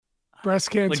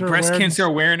breast cancer breast awareness. cancer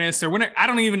awareness, or when I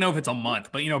don't even know if it's a month,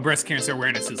 but breast cancer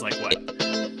awareness is like what?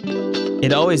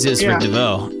 It always is Rick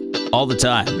DeVoe, all the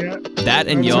time. Yeah, that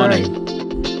and yawning.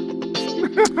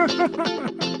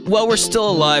 Well, we're still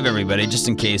alive, everybody, just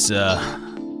in case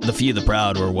the few, the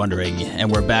proud were wondering,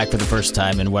 and we're back for the first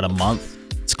time in a month?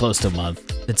 It's close to a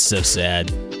month. It's so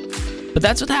sad. But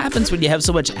that's what happens when you have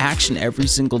so much action every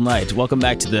single night. Welcome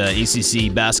back to the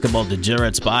ACC Basketball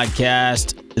Degenerates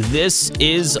podcast. This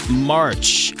is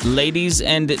March, ladies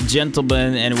and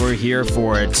gentlemen, and we're here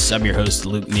for it. I'm your host,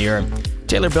 Luke Neer.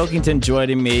 Taylor Bilkington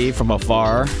joining me from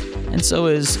afar, and so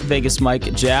is Vegas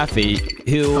Mike Jaffe,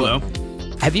 who... Hello.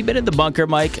 Have you been in the bunker,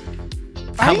 Mike?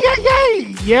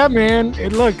 Yeah, man.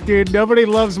 And look, dude, nobody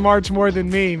loves March more than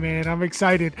me, man. I'm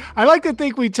excited. I like to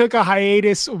think we took a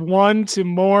hiatus, to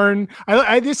mourn.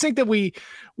 I just think that we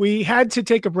had to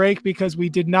take a break because we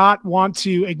did not want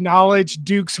to acknowledge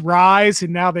Duke's rise,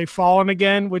 and now they've fallen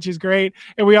again, which is great.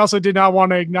 And we also did not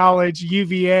want to acknowledge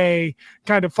UVA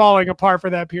kind of falling apart for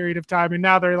that period of time, and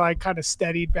now they're like kind of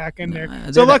steadied back in there.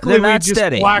 So luckily we just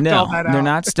blacked all that out. They're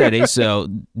not steady, so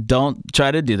don't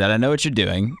try to do that. I know what you're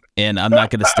doing, and I'm not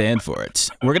going to stand for it.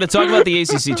 We're going to talk about the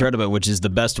ACC tournament, which is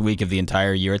the best week of the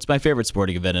entire year. It's my favorite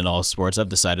sporting event in all sports. I've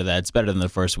decided that. It's better than the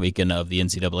first weekend of the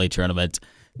NCAA tournament.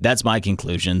 That's my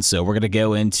conclusion. So we're going to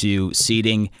go into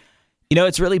seeding.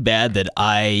 It's really bad that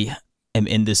I am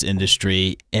in this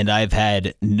industry and I've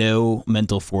had no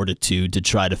mental fortitude to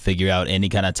try to figure out any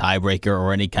kind of tiebreaker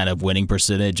or any kind of winning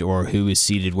percentage or who is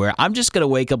seeded where. I'm just going to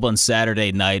wake up on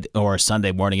Saturday night or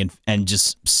Sunday morning and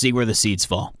just see where the seeds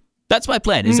fall. That's my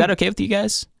plan. Is that okay with you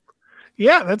guys?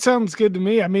 Yeah, that sounds good to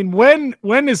me. I mean,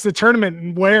 when is the tournament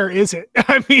and where is it?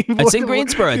 I mean, it's in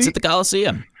Greensboro. It's at the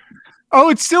Coliseum. Oh,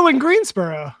 it's still in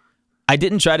Greensboro. I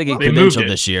didn't try to get credentialed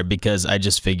this year because I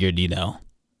just figured,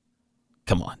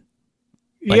 come on.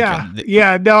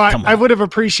 I would have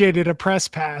appreciated a press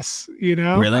pass,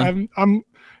 Really?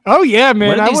 Oh yeah,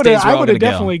 man. I would have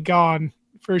definitely gone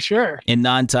for sure. In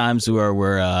non-times where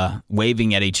we're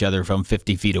waving at each other from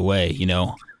 50 feet away,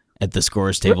 at the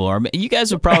scorer's table. Or you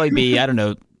guys would probably be,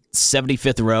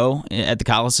 75th row at the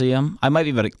Coliseum. I might be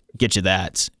able to get you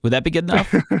that. Would that be good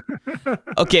enough?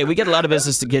 Okay, we got a lot of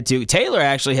business to get to. Taylor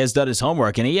actually has done his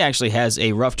homework, and he actually has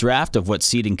a rough draft of what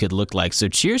seeding could look like. So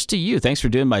cheers to you. Thanks for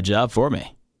doing my job for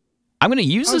me. I'm going to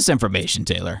use this information,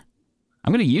 Taylor.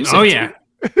 I'm going to use it. Oh, yeah.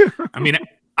 I mean,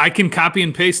 I can copy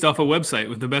and paste off a website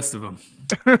with the best of them.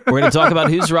 We're going to talk about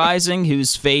who's rising,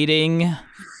 who's fading.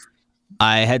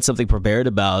 I had something prepared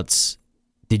about...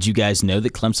 Did you guys know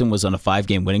that Clemson was on a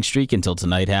 5-game winning streak until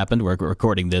tonight happened? We're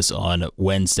recording this on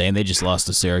Wednesday, and they just lost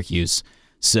to Syracuse.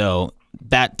 So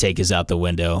that take is out the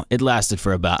window. It lasted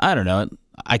for about,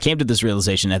 I came to this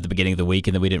realization at the beginning of the week,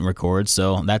 and then we didn't record,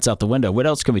 so that's out the window. What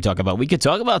else can we talk about? We could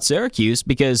talk about Syracuse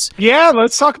because... Yeah,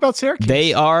 let's talk about Syracuse.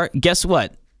 They are, guess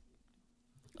what?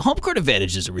 Home court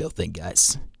advantage is a real thing,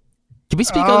 guys. Can we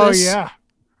speak on this? Oh,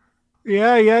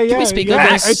 yeah. Can we speak on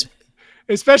this?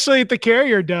 Especially at the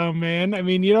Carrier Dome, man. I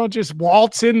mean, you don't just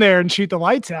waltz in there and shoot the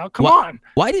lights out. Come on.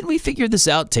 Why didn't we figure this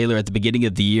out, Taylor, at the beginning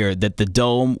of the year, that the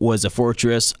Dome was a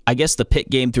fortress? I guess the Pitt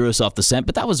game threw us off the scent,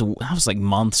 but that was like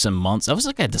months and months. That was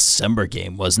like a December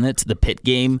game, wasn't it? The Pitt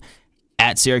game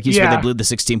at Syracuse where they blew the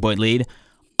 16-point lead.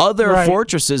 Other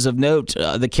fortresses of note,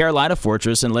 the Carolina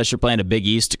Fortress, unless you're playing a Big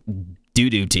East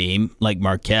doo-doo team like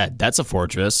Marquette, that's a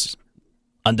fortress.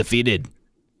 Undefeated.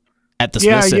 At the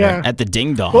Smith Center, at the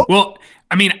Ding Dong. Well,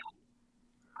 I mean,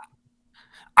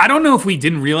 I don't know if we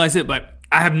didn't realize it, but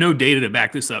I have no data to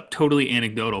back this up. Totally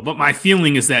anecdotal. But my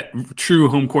feeling is that true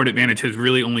home court advantage has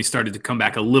really only started to come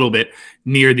back a little bit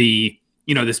near the,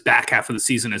 this back half of the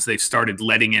season as they've started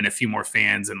letting in a few more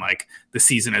fans and like the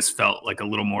season has felt like a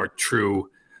little more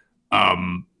true,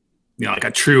 like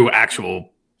a true actual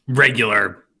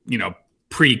regular,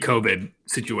 pre-COVID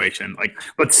situation.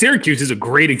 But Syracuse is a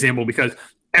great example because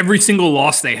every single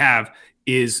loss they have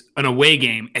is an away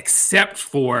game, except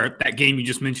for that game you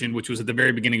just mentioned, which was at the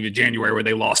very beginning of January where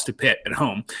they lost to Pitt at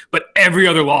home. But every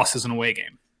other loss is an away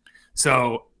game.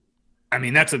 So, I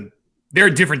mean, they're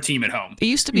a different team at home. They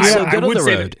used to be so good on the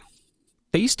road.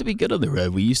 They used to be good on the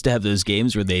road. We used to have those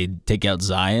games where they'd take out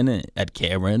Zion at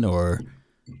Cameron or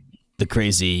the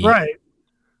crazy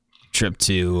trip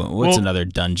to another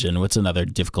dungeon? What's another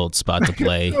difficult spot to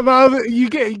play? Well, you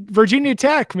get Virginia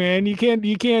Tech, man. You can't.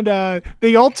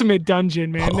 The ultimate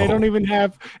dungeon, man. They don't even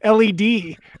have LED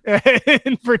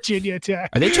in Virginia Tech.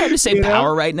 Are they trying to save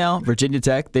power right now? Virginia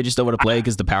Tech. They just don't want to play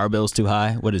because the power bill is too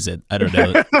high. What is it? I don't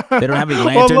know. They don't have any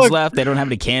lanterns left. They don't have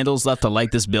any candles left to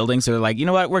light this building. So they're like, you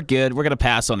know what? We're good. We're gonna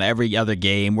pass on every other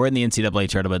game. We're in the NCAA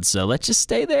tournament, so let's just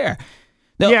stay there.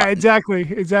 No, Yeah, exactly.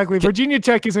 Virginia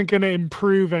Tech isn't going to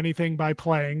improve anything by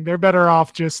playing. They're better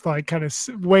off just like kind of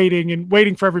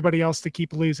waiting for everybody else to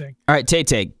keep losing. All right, Tay,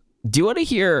 do you want to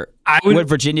hear what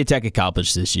Virginia Tech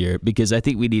accomplished this year? Because I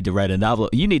think we need to write a novel.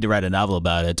 You need to write a novel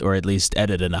about it, or at least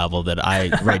edit a novel that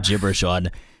I write gibberish on.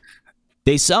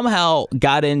 They somehow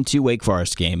got into Wake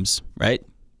Forest games, right?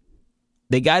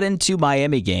 They got into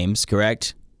Miami games,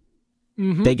 correct?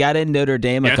 Mm-hmm. They got in Notre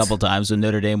Dame a couple times when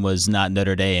Notre Dame was not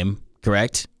Notre Dame,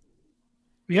 correct?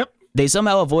 Yep. They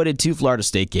somehow avoided 2 Florida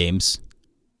State games,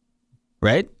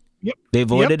 right? Yep. They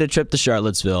avoided a trip to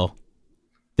Charlottesville.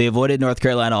 They avoided North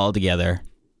Carolina altogether.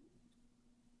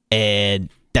 And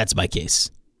that's my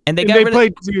case. And they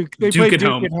played Duke. They played Duke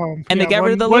at home. And they got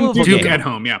rid of the Louisville game. Duke at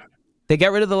home, yeah. They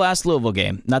got rid of the last Louisville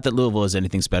game. Not that Louisville is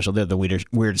anything special. They're the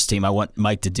weirdest team. I want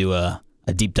Mike to do a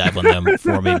deep dive on them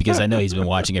for me because I know he's been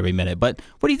watching every minute. But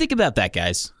what do you think about that,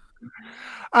 guys?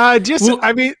 Go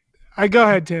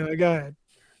ahead, Taylor. Go ahead.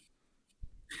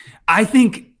 I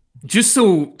think just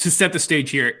so to set the stage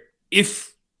here, if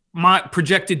my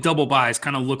projected double buys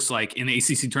kind of looks like in the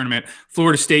ACC tournament,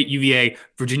 Florida State, UVA,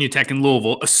 Virginia Tech, and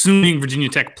Louisville, assuming Virginia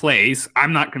Tech plays,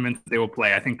 I'm not convinced they will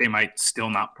play. I think they might still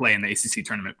not play in the ACC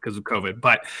tournament because of COVID.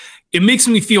 But it makes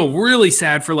me feel really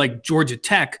sad for like Georgia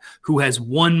Tech, who has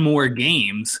won more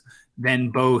games than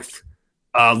both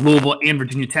Louisville and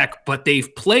Virginia Tech. But they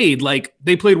played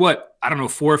 4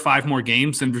 or 5 more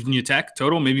games than Virginia Tech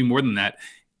total, maybe more than that.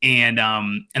 And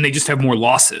they just have more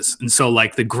losses. And so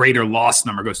like the greater loss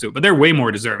number goes to it, but they're way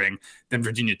more deserving than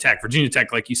Virginia Tech. Virginia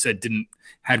Tech, like you said,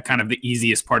 had kind of the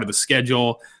easiest part of the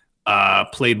schedule,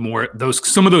 played more.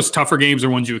 Some of those tougher games are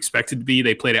ones you expected to be.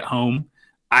 They played at home.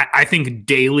 I think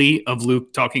daily of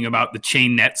Luke talking about the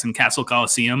chain nets in Castle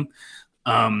Coliseum,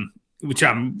 which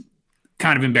I'm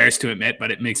kind of embarrassed to admit,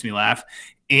 but it makes me laugh.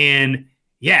 And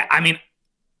yeah, I mean,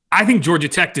 I think Georgia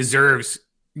Tech deserve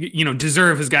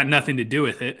has got nothing to do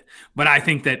with it, but I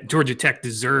think that Georgia Tech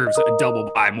deserves a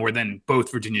double bye more than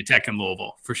both Virginia Tech and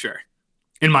Louisville, for sure,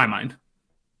 in my mind.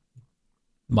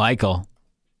 Michael,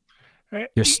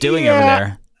 you're stewing over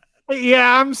there.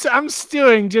 Yeah, I'm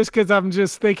stewing just because I'm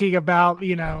just thinking about,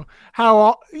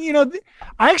 how,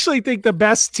 I actually think the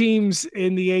best teams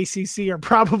in the ACC are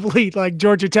probably like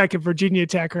Georgia Tech and Virginia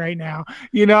Tech right now.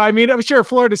 I'm sure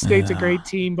Florida State's a great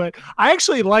team, but I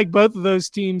actually like both of those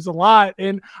teams a lot.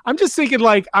 And I'm just thinking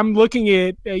I'm looking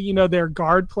at, their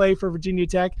guard play for Virginia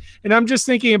Tech. And I'm just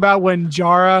thinking about when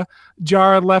Jara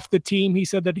left the team. He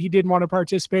said that he didn't want to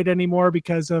participate anymore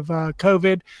because of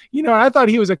COVID. I thought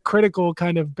he was a critical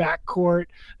kind of backcourt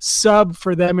sub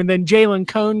for them. And then Jalen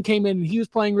Cone came in and he was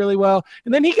playing really well.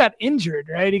 And then he got injured,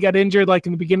 right? He got injured like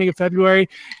in the beginning of February.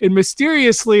 And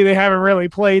mysteriously, they haven't really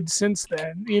played since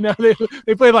then.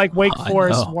 They played like Wake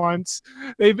Forest once.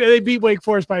 They beat Wake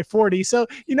Forest by 40. So,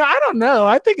 I don't know.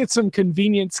 I think it's some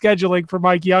convenient scheduling for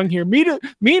Mike Young here.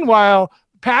 Meanwhile,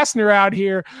 Pastner out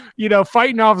here,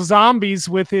 fighting off zombies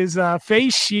with his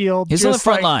face shield. He's on the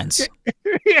front lines.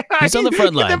 Yeah, he's on the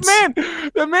front lines.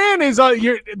 The man is on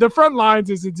the front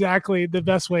lines is exactly the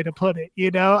best way to put it.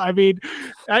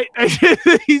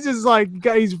 He's just like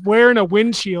he's wearing a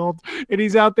windshield and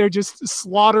he's out there just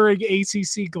slaughtering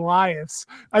ACC Goliaths.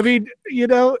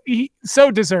 He's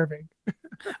so deserving.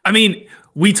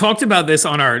 We talked about this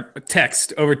on our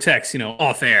text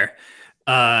off air.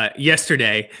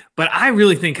 Yesterday, but I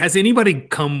really think, has anybody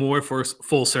come more for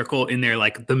full circle in their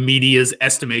the media's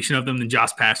estimation of them than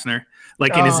Josh Pastner,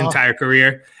 in his entire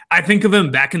career? I think of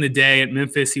him back in the day at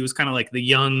Memphis. He was kind of like the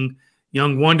young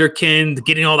wonderkind,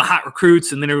 getting all the hot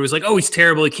recruits, and then everybody was like, "Oh, he's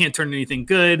terrible. He can't turn anything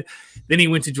good." Then he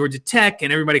went to Georgia Tech,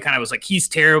 and everybody kind of was like, "He's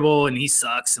terrible and he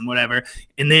sucks and whatever."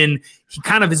 And then he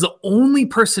kind of is the only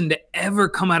person to ever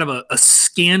come out of a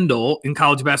scandal in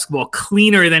college basketball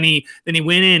cleaner than he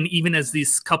went in, even as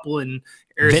these couple in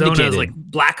Arizona was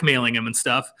blackmailing him and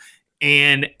stuff.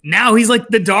 And now he's like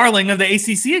the darling of the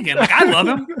ACC again. I love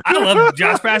him. I love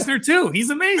Josh Pastner too. He's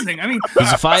amazing.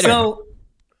 He's a fighter. So,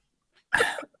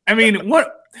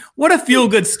 what a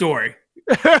feel-good story.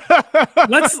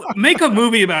 Let's make a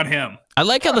movie about him. I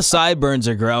like how the sideburns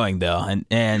are growing though,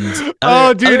 and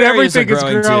dude, everything is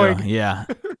growing. Too. Yeah,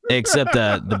 except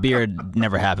the beard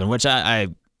never happened, which I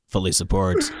fully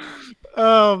support.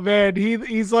 Oh man,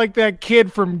 he's like that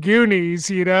kid from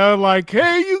Goonies, like,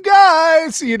 hey, you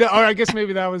guys, or I guess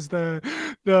maybe that was the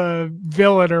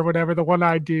villain or whatever, the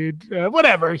one-eyed dude,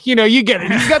 whatever, you get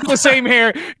it. He's got the same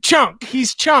hair, Chunk.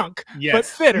 He's Chunk, yes. But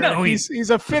fitter. No, he's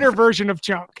a fitter version of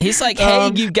Chunk. He's like,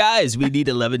 hey, you guys, we need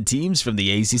 11 teams from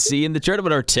the ACC in the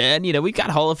tournament or 10. We got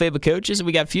Hall of Fame coaches and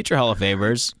we got future Hall of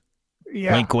Famers.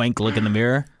 Yeah. Wink, wink, look in the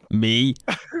mirror. Me.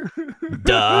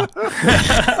 Duh.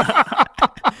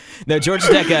 No, Georgia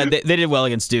Tech, they did well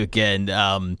against Duke,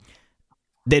 and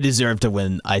they deserved to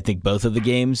win, I think, both of the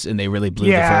games, and they really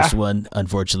blew the first one,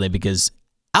 unfortunately, because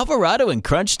Alvarado in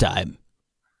crunch time.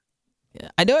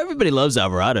 I know everybody loves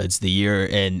Alvarado. It's the year,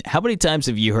 and how many times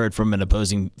have you heard from an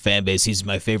opposing fan base, he's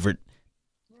my favorite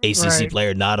ACC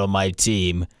player, not on my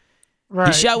team? Right.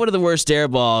 He shot one of the worst air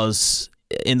balls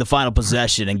in the final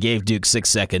possession and gave Duke 6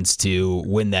 seconds to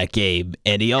win that game.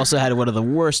 And he also had one of the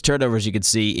worst turnovers you could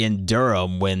see in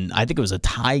Durham when I think it was a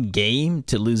tie game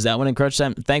to lose that one in crunch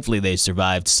time. Thankfully, they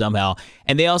survived somehow.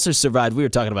 And they also survived. We were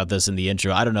talking about this in the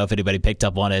intro. I don't know if anybody picked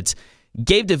up on it.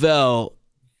 Gabe DeVoe.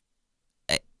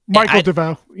 Michael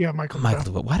DeVoe. Yeah, Michael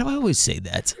DeVoe. Why do I always say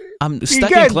that? I'm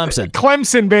stuck in Clemson.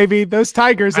 Clemson, baby. Those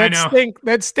Tigers.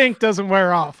 That stink doesn't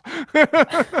wear off.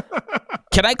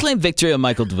 Can I claim victory on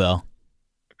Michael DeVoe?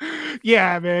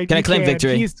 Yeah, man. Can I claim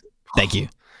victory? Thank you.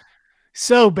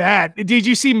 So bad. Did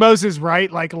you see Moses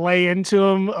Wright lay into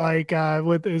him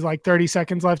with it was 30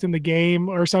 seconds left in the game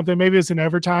or something? Maybe it was in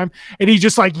overtime, and he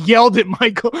just yelled at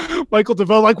Michael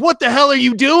DeVoe what the hell are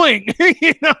you doing?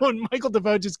 And Michael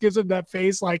DeVoe just gives him that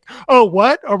face oh,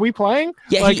 what are we playing?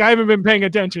 Yeah, I haven't been paying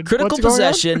attention. Critical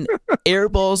possession, air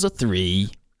balls a 3.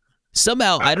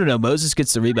 Somehow I don't know. Moses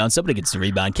gets the rebound. Somebody gets the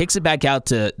rebound, kicks it back out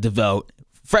to DeVoe.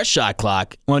 Fresh shot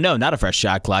clock. Well, no, not a fresh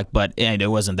shot clock, but it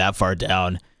wasn't that far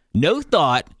down. No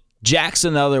thought. Jacks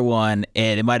another one,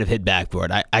 and it might have hit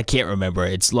backboard. I can't remember.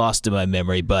 It's lost in my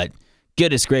memory, but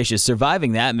goodness gracious,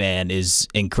 surviving that, man, is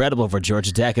incredible for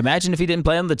Georgia Tech. Imagine if he didn't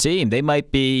play on the team. They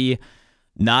might be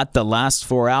not the last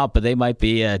 4 out, but they might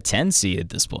be a 10 seed at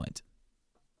this point.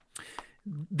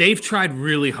 They've tried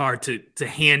really hard to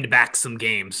hand back some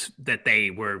games that they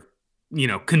were,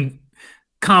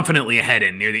 confidently ahead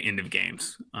in near the end of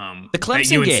games. The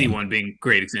Clemson UNC game. one being a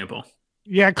great example.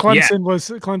 Yeah,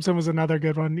 Clemson was another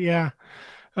good one. Yeah.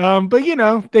 But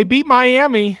they beat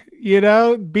Miami, beat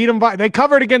them they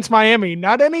covered against Miami.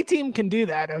 Not any team can do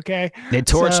that. Okay. They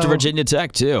torched Virginia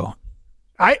Tech too.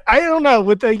 I don't know.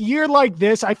 With a year like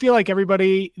this, I feel like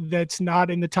everybody that's not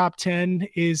in the top 10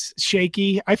 is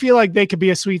shaky. I feel like they could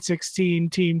be a Sweet 16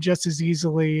 team just as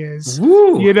easily as,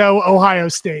 Ohio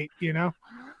State,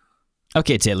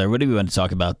 Okay, Taylor, what do we want to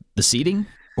talk about? The seeding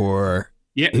or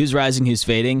who's rising, who's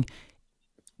fading?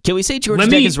 Can we say Georgia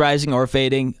Tech is rising or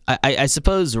fading? I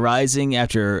suppose rising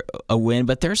after a win,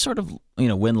 but they're sort of,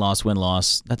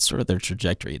 win-loss. That's sort of their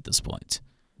trajectory at this point.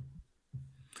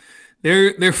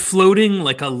 They're floating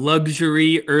like a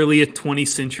luxury early 20th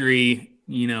century,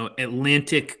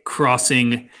 Atlantic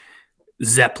crossing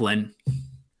Zeppelin.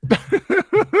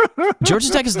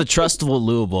 Georgia Tech is the trustable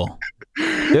Louisville.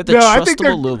 They're the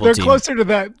trustable Louisville they're team. Closer to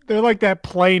that. They're like that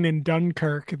plane in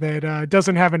Dunkirk that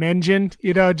doesn't have an engine,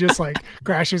 just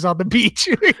crashes on the beach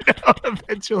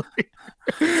eventually.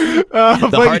 The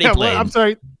Hardy plane. I'm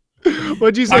sorry.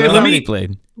 What'd you say? Hardy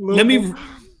plane. Let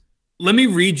me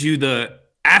read you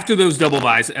after those double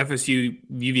buys, FSU,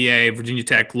 UVA, Virginia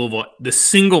Tech, Louisville, the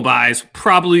single buys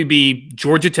probably be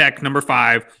Georgia Tech, number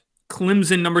 5,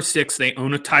 Clemson, number 6. They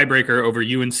own a tiebreaker over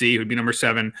UNC, who'd be number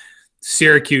 7,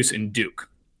 Syracuse, and Duke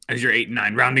as your 8 and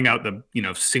 9, rounding out the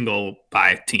single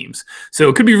buy teams. So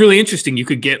it could be really interesting. You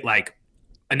could get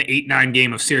an 8-9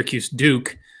 game of Syracuse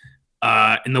Duke,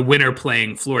 and the winner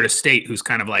playing Florida State, who's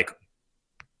kind of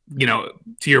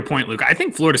to your point, Luke, I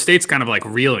think Florida State's kind of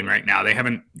reeling right now. They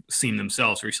haven't seen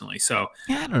themselves recently. So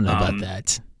I don't know about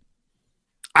that.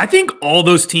 I think all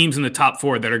those teams in the top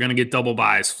 4 that are going to get double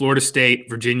buys, Florida State,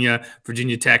 Virginia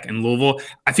Tech, and Louisville,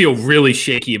 I feel really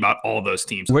shaky about all those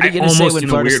teams. What are you going to say when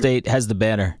Florida State has the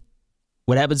banner?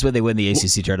 What happens when they win the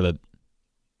ACC tournament?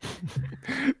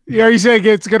 Are you saying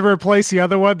it's going to replace the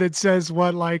other one that says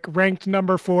ranked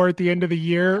number 4 at the end of the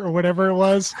year or whatever it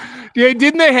was? Yeah,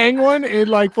 didn't they hang one in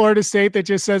Florida State that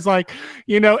just says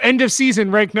end of season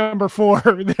ranked number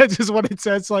 4? That's just what it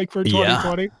says for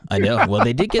 2020. Yeah, I know. Well,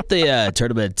 they did get the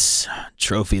tournament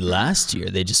trophy last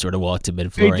year. They just sort of walked to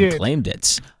mid-floor and claimed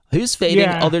it. Who's fading?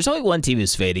 Yeah. Oh, there's only one team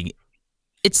who's fading.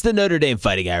 It's the Notre Dame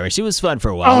Fighting Irish. It was fun for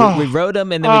a while. We rode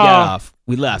them and then we got off.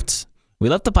 We left. We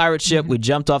left the pirate ship. We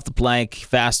jumped off the plank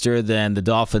faster than the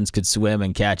dolphins could swim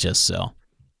and catch us. So,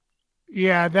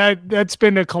 yeah, that's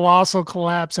been a colossal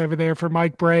collapse over there for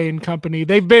Mike Bray and company.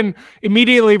 They've been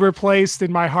immediately replaced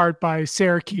in my heart by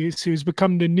Syracuse, who's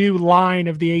become the new line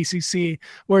of the ACC,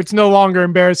 where it's no longer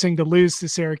embarrassing to lose to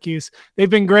Syracuse. They've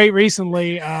been great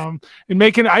recently, and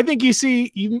making. I think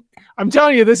I'm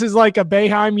telling you, this is like a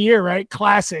Boeheim year, right?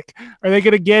 Classic. Are they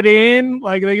going to get in?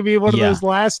 They could be one of those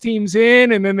last teams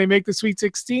in, and then they make the Sweet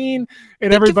 16,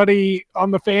 and everybody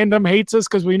on the fandom hates us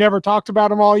because we never talked about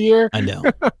them all year. I know.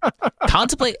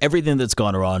 Contemplate everything that's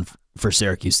gone wrong for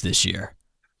Syracuse this year.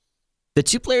 The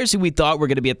two players who we thought were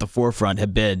going to be at the forefront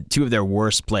have been two of their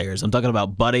worst players. I'm talking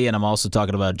about Buddy, and I'm also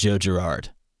talking about Joe Girard.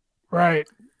 Right.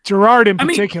 Girard in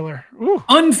particular.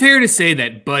 Unfair to say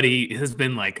that Buddy has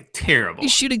been like terrible.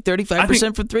 He's shooting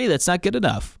 35% from three. That's not good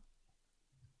enough.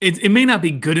 It may not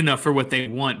be good enough for what they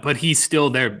want, but he's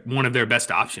still one of their best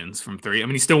options from three. I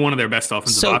mean, he's still one of their best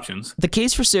offensive options. The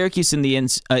case for Syracuse in the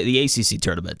ACC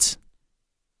tournament,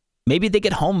 maybe they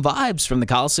get home vibes from the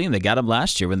Coliseum. They got them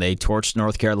last year when they torched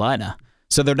North Carolina.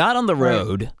 So they're not on the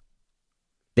road. Right.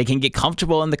 They can get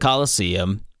comfortable in the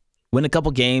Coliseum, win a couple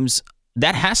games.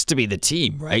 That has to be the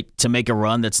team, right? To make a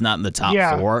run that's not in the top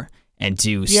four and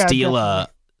to steal a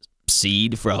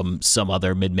seed from some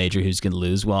other mid-major who's going to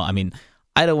lose. Well, I mean,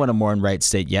 I don't want to mourn Wright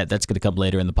State yet. That's going to come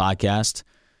later in the podcast.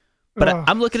 But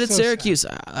I'm looking at Syracuse.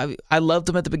 I loved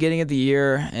them at the beginning of the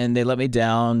year, and they let me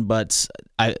down. But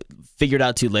I figured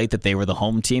out too late that they were the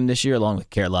home team this year, along with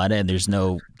Carolina, and there's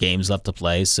no games left to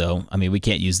play. So, I mean, we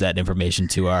can't use that information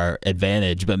to our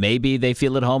advantage. But maybe they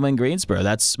feel at home in Greensboro.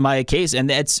 That's my case, and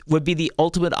that would be the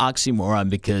ultimate oxymoron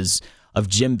because of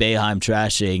Jim Boeheim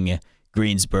trashing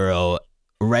Greensboro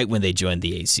right when they joined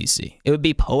the ACC. It would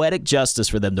be poetic justice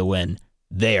for them to win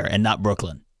there and not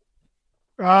Brooklyn.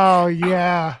 Oh,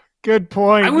 yeah. Good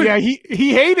point.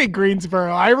 He hated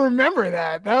Greensboro. I remember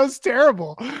that. That was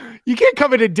terrible. You can't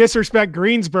come in and disrespect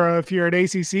Greensboro if you're an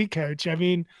ACC coach. I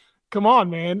mean, come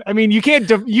on, man. I mean, you can't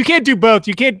do both.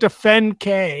 You can't defend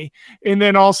K and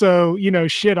then also,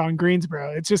 shit on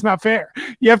Greensboro. It's just not fair.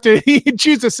 You have to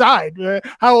choose a side.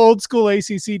 How old school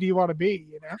ACC do you want to be?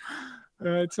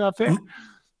 It's not fair.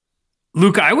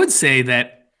 Luke, I would say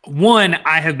that one,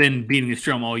 I have been beating this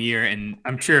drum all year, and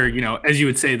I'm sure, as you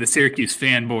would say, the Syracuse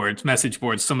fan boards, message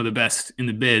boards, some of the best in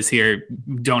the biz here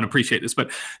don't appreciate this,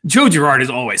 but Joe Girard has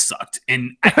always sucked,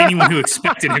 and anyone who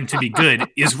expected him to be good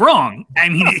is wrong. I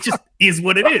mean, it just is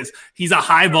what it is. He's a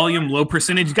high volume, low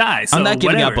percentage guy. So I'm not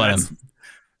giving up on him.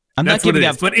 I'm not giving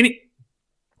up. But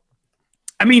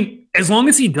as long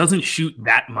as he doesn't shoot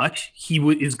that much, he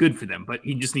is good for them. But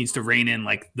he just needs to rein in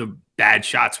like the bad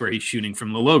shots where he's shooting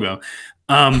from the logo.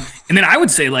 And then I would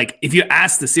say, like, if you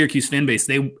ask the Syracuse fan base,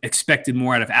 they expected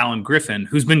more out of Alan Griffin,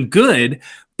 who's been good,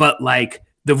 but like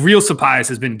the real surprise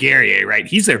has been Guerrier, right?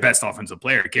 He's their best offensive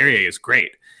player. Guerrier is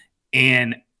great.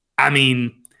 And I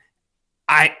mean,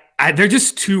 they're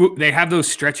just they have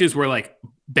those stretches where like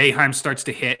Boeheim starts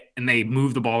to hit and they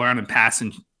move the ball around and pass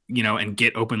and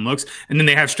get open looks. And then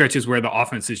they have stretches where the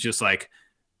offense is just like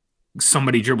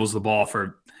somebody dribbles the ball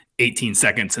for 18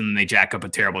 seconds and then they jack up a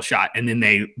terrible shot. And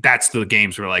then that's the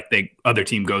games where like other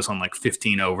team goes on like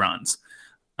 15-0 runs.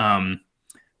 All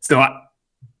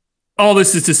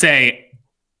this is to say,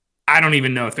 I don't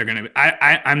even know if they're going to,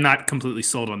 I'm not completely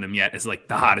sold on them yet as like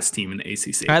the hottest team in the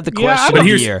ACC. I have the question of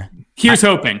the year. Here's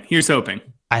hoping.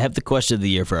 I have the question of the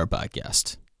year for our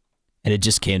podcast. And it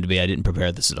just came to me. I didn't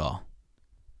prepare this at all.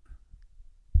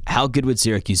 How good would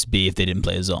Syracuse be if they didn't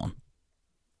play a zone?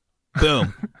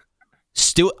 Boom.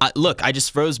 Look, I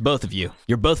just froze both of you.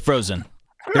 You're both frozen.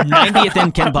 They're 90th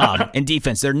in Ken Pom in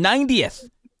defense. They're 90th.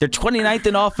 They're 29th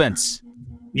in offense.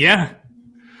 Yeah.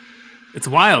 It's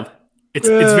wild. It's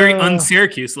very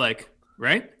un-Syracuse-like,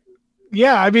 right?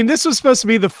 Yeah, I mean, this was supposed to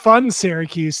be the fun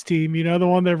Syracuse team, the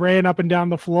one that ran up and down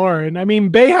the floor. And I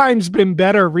mean, Boeheim's been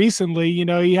better recently.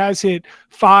 He has hit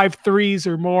 5 threes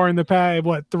or more in the past,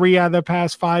 3 out of the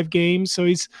past 5 games. So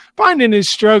he's finding his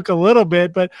stroke a little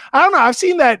bit. But I don't know. I've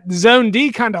seen that zone D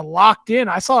kind of locked in.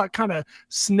 I saw it kind of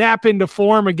snap into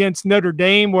form against Notre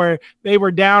Dame where they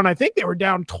were down. I think they were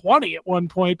down 20 at one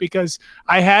point because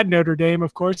I had Notre Dame,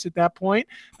 of course, at that point.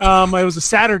 It was a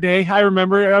Saturday. I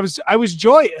remember I was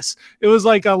joyous. It was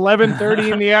like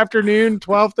 11:30 in the afternoon,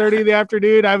 12:30 in the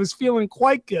afternoon. I was feeling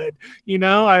quite good.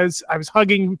 I was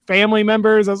hugging family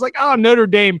members. I was like, oh, Notre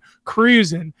Dame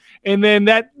cruising. And then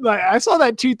I saw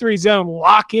that 2-3 zone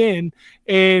lock in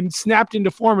and snapped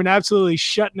into form and absolutely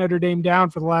shut Notre Dame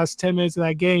down for the last 10 minutes of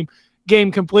that game.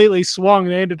 Game completely swung.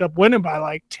 They ended up winning by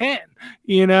like 10,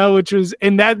 and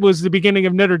that was the beginning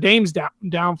of Notre Dame's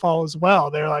downfall as well.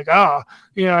 They're like, oh,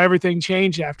 everything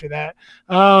changed after that.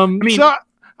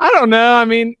 I don't know. I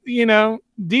mean,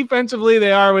 defensively,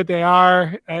 they are what they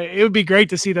are. It would be great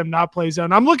to see them not play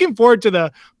zone. I'm looking forward to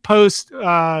the post,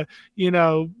 Jim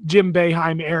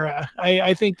Boeheim era.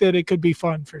 I think that it could be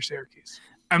fun for Syracuse.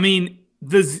 I mean,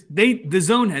 the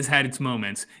zone has had its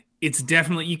moments. It's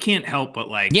definitely, you can't help but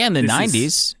like. Yeah, in the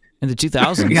 90s, in the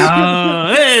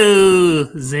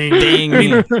 2000s. Zing. Ding. I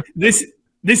mean, this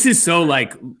is so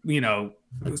like,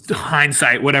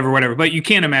 hindsight, whatever. But you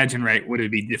can't imagine, right, would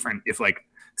it be different if like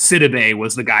Sidibe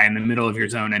was the guy in the middle of your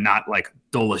zone and not like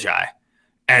Dolajai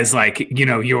as like,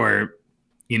 your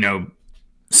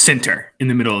center in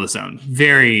the middle of the zone.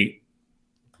 Very,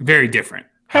 very different.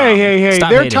 Hey! Stop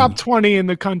They're hating. top 20 in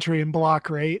the country in block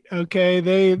rate. Okay,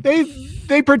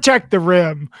 they protect the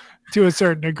rim to a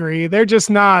certain degree. They're just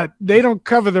not. They don't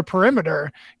cover the perimeter,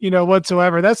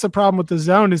 whatsoever. That's the problem with the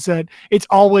zone, is that it's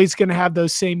always going to have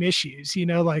those same issues.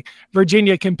 Like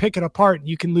Virginia can pick it apart, and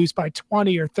you can lose by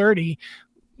 20 or 30.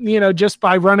 Just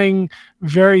by running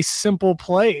very simple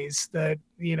plays that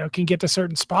can get to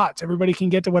certain spots. Everybody can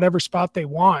get to whatever spot they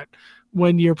want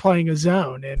when you're playing a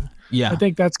zone, and I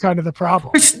think that's kind of the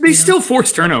problem. They still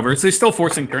force turnovers. They're still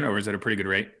forcing turnovers at a pretty good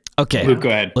rate. Okay, Luke, go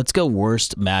ahead. Let's go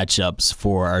worst matchups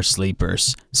for our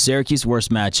sleepers. Syracuse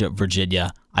worst matchup,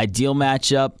 Virginia. Ideal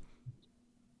matchup,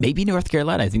 maybe North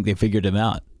Carolina. I think they figured him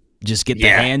out. Just get the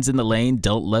hands in the lane.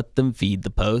 Don't let them feed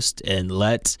the post, and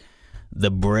let the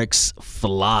bricks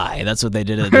fly. That's what they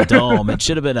did at the Dome. It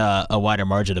should have been a wider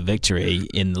margin of victory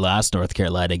in the last North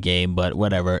Carolina game, but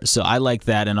whatever. So I like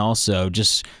that, and also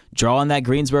just draw on that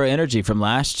Greensboro energy from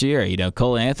last year.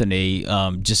 Cole Anthony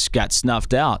just got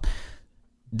snuffed out.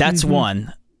 That's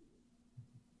one.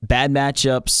 Bad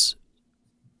matchups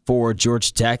for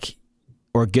Georgia Tech,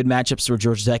 or good matchups for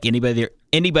Georgia Tech.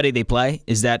 Anybody they play,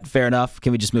 is that fair enough?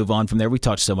 Can we just move on from there? We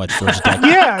talked so much Georgia Tech.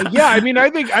 Yeah. I mean, I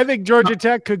think Georgia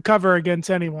Tech could cover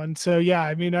against anyone. So yeah,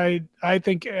 I mean, I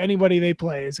think anybody they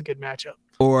play is a good matchup.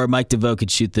 Or Mike DeVoe could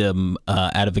shoot them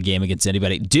out of a game against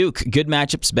anybody. Duke, good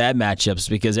matchups, bad matchups,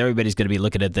 because everybody's going to be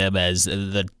looking at them as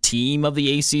the team of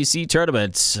the ACC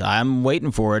tournament. I'm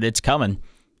waiting for it. It's coming.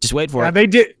 Just wait for it. They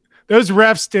did. Those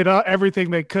refs did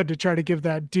everything they could to try to give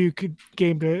that Duke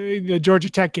game the Georgia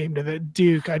Tech game to the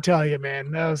Duke. I tell you,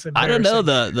 man, that was embarrassing. I don't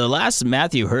know. The last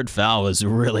Matthew Hurt foul was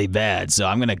really bad, so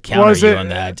I'm going to counter you on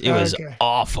that. It was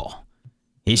awful.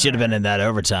 He should have been in that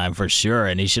overtime for sure,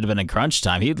 and he should have been in crunch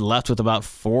time. He'd left with about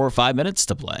 4 or 5 minutes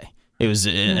to play. It was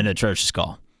an atrocious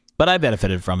call, but I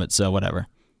benefited from it, so whatever.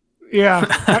 Yeah.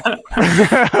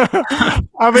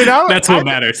 I mean, that's what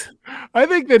matters. I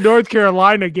think the North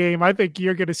Carolina game, I think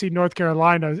you're going to see North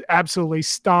Carolina absolutely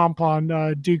stomp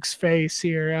on Duke's face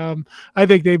here. I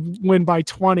think they win by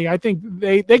 20. I think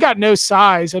they got no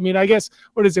size. I mean, I guess,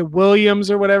 what is it,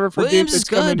 Williams or whatever for Williams Duke that's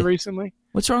come in recently?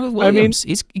 What's wrong with Williams?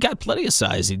 He got plenty of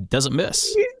size. He doesn't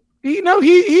miss. He's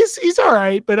all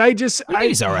right, but he's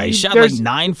all right. He shot like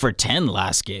 9 for 10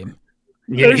 last game.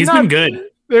 Yeah, he's been good.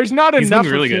 There's not enough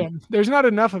really of him. There's not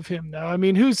enough of him, though. I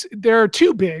mean, there are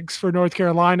 2 bigs for North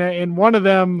Carolina, and one of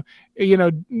them,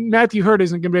 Matthew Hurt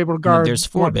isn't going to be able to guard. There's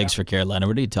 4 bigs for Carolina.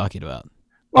 What are you talking about?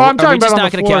 Well, I'm talking about just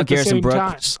not going to count Garrison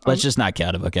Brooks. Time. Let's just not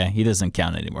count him, okay? He doesn't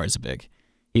count anymore as a big.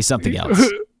 He's something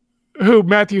else. Who,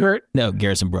 Matthew Hurt? No,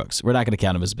 Garrison Brooks. We're not going to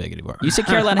count him as big anymore. You said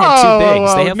Carolina had 2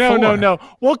 bigs. They have 4. No.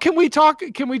 Well, can we talk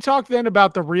then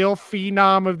about the real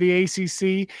phenom of the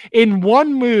ACC? In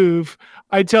one move,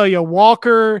 I tell you,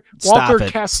 Walker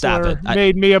Kessler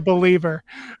made me a believer.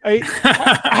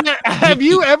 Have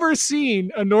you ever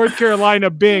seen a North Carolina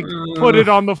big put it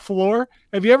on the floor?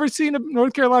 Have you ever seen a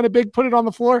North Carolina big put it on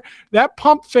the floor? That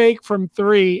pump fake from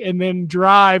 3 and then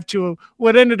drive to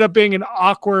what ended up being an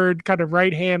awkward kind of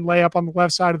right-hand layup on the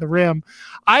left side of the rim.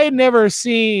 I had never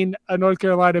seen a North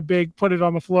Carolina big put it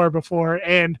on the floor before,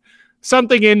 and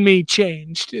something in me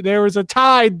changed. There was a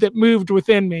tide that moved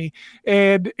within me,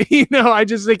 and I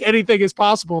just think anything is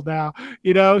possible now.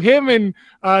 Him and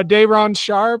Day'Ron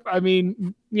Sharpe. I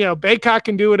mean, Baycott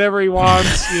can do whatever he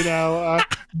wants.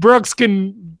 Brooks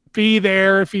can be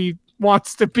there if he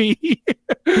wants to be.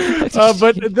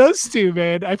 But those 2,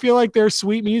 man, I feel like they're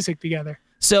sweet music together.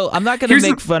 So I'm not going to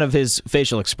make fun of his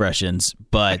facial expressions,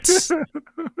 but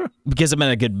because I'm in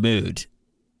a good mood.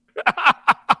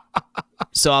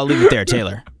 So I'll leave it there,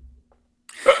 Taylor.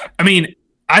 I mean,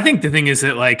 I think the thing is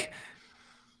that,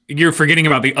 you're forgetting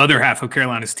about the other half of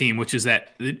Carolina's team, which is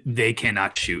that they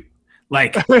cannot shoot.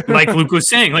 Like Luke was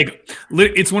saying,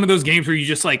 it's one of those games where you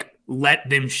just, let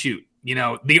them shoot.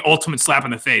 The ultimate slap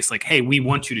in the face. Hey, we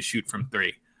want you to shoot from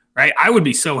 3. Right? I would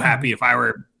be so happy if I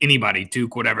were anybody,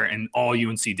 Duke, whatever, and all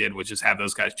UNC did was just have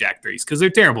those guys jack 3s because they're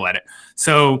terrible at it.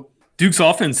 So Duke's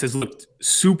offense has looked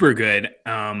super good.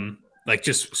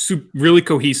 Really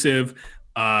cohesive.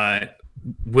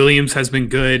 Williams has been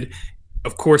good.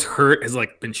 Of course, Hurt has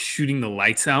been shooting the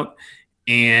lights out,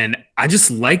 and I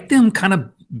just like them kind of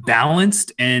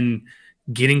balanced and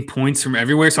getting points from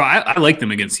everywhere. So I like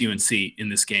them against UNC in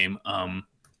this game.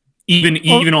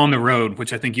 even on the road,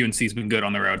 which I think UNC's been good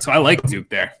on the road. So I like Duke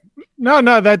there.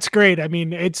 No, that's great. I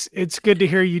mean, it's good to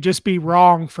hear you just be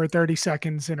wrong for 30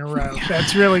 seconds in a row.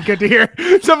 That's really good to hear.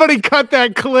 Somebody cut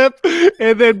that clip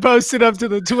and then post it up to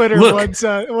the Twitter once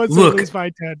they lose by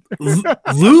 10.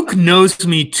 Luke knows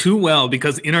me too well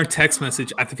because in our text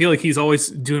message, I feel like he's always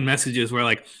doing messages where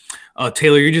like, oh,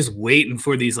 Taylor, you're just waiting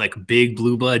for these like big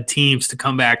blue blood teams to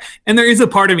come back. And there is a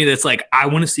part of me that's like, I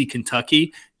want to see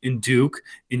Kentucky and Duke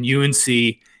and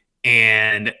UNC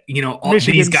and, all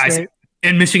Michigan these guys. State.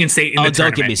 And Michigan State in the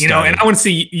tournament, and I want to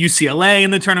see UCLA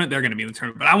in the tournament. They're going to be in the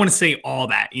tournament, but I want to say all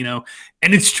that, and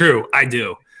it's true. I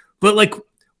do. But like,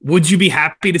 would you be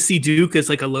happy to see Duke as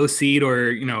like a low seed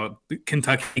or,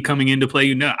 Kentucky coming in to play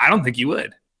you? No, I don't think you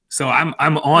would. So I'm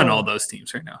on all those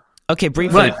teams right now. Okay,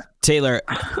 briefly, Taylor,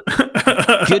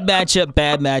 good matchup,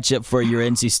 bad matchup for your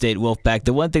NC State Wolfpack.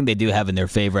 The one thing they do have in their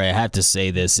favor, I have to say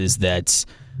this, is that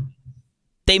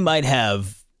they might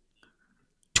have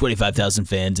 25,000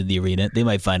 fans in the arena. They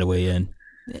might find a way in.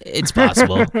 It's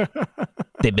possible.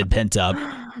 They've been pent up.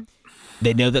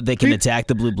 They know that they can attack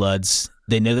the Blue Bloods.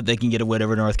 They know that they can get a win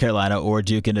over North Carolina or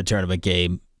Duke in a tournament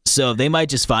game. So they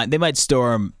might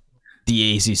storm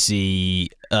the ACC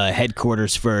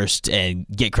headquarters first and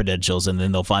get credentials, and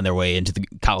then they'll find their way into the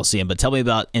Coliseum. But tell me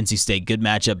about NC State. Good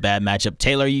matchup, bad matchup.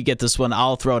 Taylor, you get this one.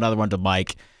 I'll throw another one to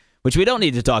Mike, which we don't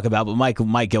need to talk about, but Mike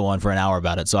might go on for an hour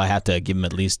about it, so I have to give him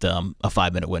at least a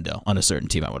 5-minute window on a certain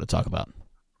team I want to talk about.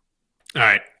 All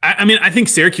right. I mean, I think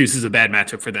Syracuse is a bad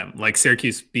matchup for them. Like,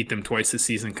 Syracuse beat them twice this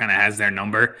season, kind of has their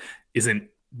number.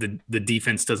 The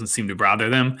defense doesn't seem to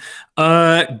bother them.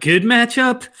 Good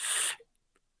matchup.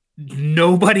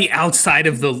 Nobody outside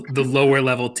of the lower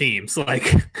level teams. Like,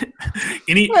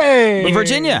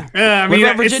 Virginia. I mean,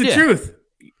 it's the truth.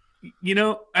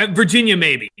 Virginia,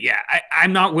 maybe. Yeah,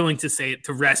 I'm not willing to say it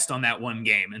to rest on that one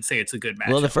game and say it's a good match.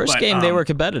 Well, the first game, they were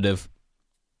competitive.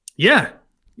 Yeah.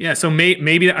 So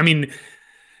maybe, I mean,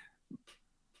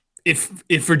 if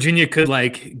Virginia could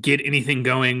like get anything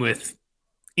going with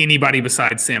anybody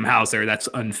besides Sam Hauser, that's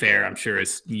unfair. I'm sure,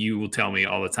 as you will tell me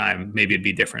all the time, maybe it'd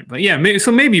be different. But yeah,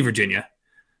 maybe Virginia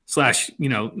 /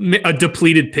 a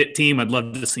depleted Pitt team. I'd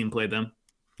love to see him play them.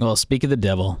 Well, speak of the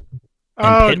devil,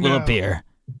 and Pitt will appear.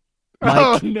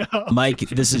 Mike,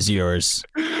 this is yours.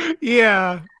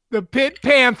 Yeah, the Pitt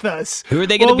Panthers. Who are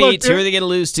they going to beat? Who are they going to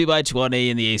lose to by 20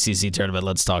 in the ACC tournament?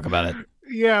 Let's talk about it.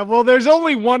 Yeah, well, there's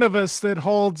only one of us that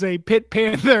holds a Pitt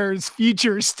Panthers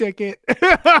futures ticket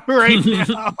right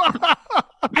now.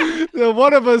 So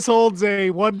one of us holds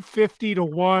a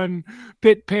 150-1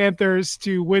 Pitt Panthers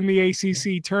to win the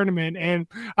ACC tournament. And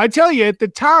I tell you, at the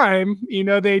time,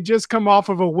 they had just come off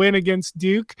of a win against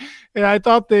Duke. And I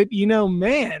thought that,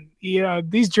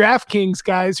 these DraftKings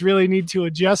guys really need to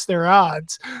adjust their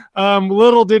odds.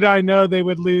 Little did I know they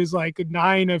would lose like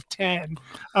 9 of 10.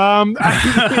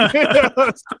 I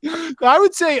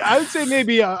would say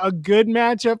maybe a good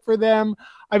matchup for them.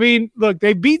 I mean, look,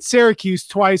 they beat Syracuse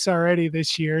twice already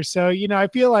this year. So, I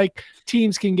feel like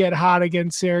teams can get hot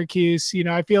against Syracuse.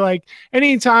 I feel like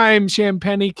anytime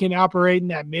Champagny can operate in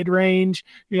that mid-range,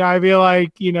 I feel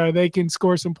like, they can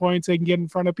score some points. They can get in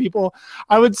front of people.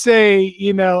 I would say,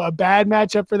 a bad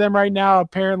matchup for them right now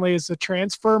apparently is the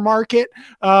transfer market,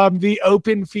 the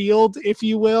open field, if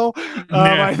you will.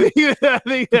 I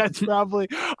think that's probably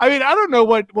 – I mean, I don't know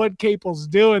what Capel's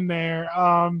doing there.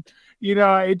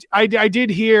 I did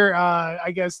hear,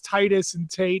 I guess, Titus and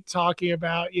Tate talking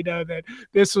about, that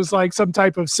this was like some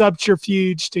type of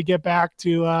subterfuge to get back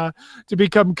to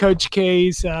become Coach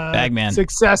K's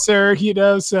successor,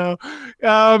 So,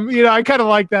 I kind of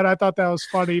like that. I thought that was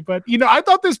funny. But, I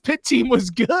thought this Pitt team was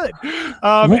good.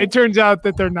 It turns out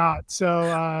that they're not.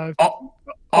 So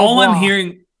all I'm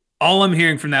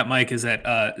hearing from that, Mike, is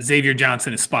that Xavier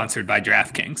Johnson is sponsored by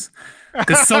DraftKings.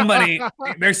 Because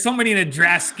there's somebody in a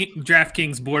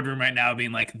DraftKings boardroom right now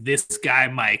being like, this guy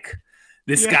Mike,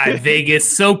 guy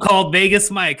Vegas, so-called Vegas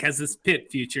Mike has this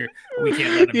Pitt future. We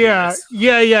can't let him do this.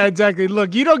 Yeah, exactly.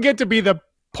 Look, you don't get to be the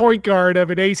point guard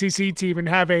of an ACC team and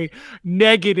have a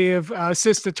negative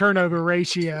assist to turnover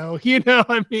ratio.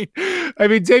 I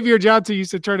mean, Xavier Johnson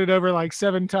used to turn it over like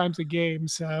 7 times a game.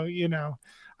 So,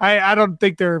 I don't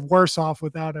think they're worse off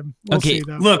without him. We'll see,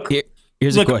 though. Look,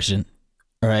 here's a question.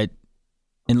 All right.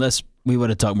 Unless we want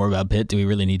to talk more about Pitt, do we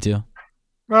really need to?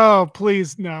 Oh,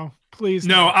 please, no. Please.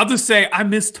 No, I'll just say I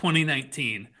miss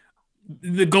 2019.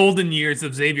 The golden years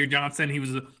of Xavier Johnson. He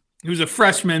was a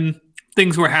freshman.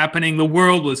 Things were happening. The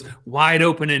world was wide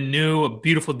open and new, a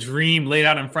beautiful dream laid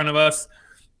out in front of us.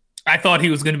 I thought he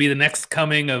was going to be the next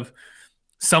coming of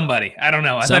somebody. I don't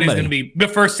know. I thought he was going to be the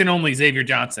first and only Xavier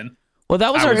Johnson. Well,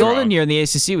 that was I our was golden wrong. year in the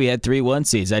ACC. We had 3 1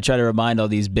 seeds. I try to remind all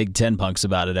these Big Ten punks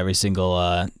about it every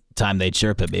single time they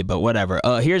chirp at me, but whatever.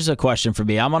 Here's a question for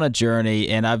me. I'm on a journey,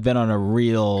 and I've been on a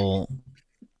real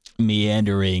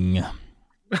meandering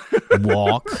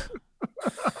walk,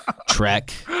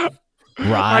 trek,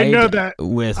 ride. I know that.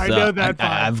 With I know that vibe.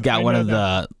 I've got I one know of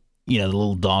the the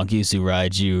little donkeys who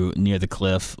ride you near the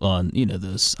cliff on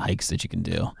those hikes that you can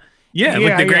do. Yeah, Yeah,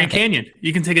 like the yeah. Grand Canyon.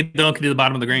 You can take a donkey to the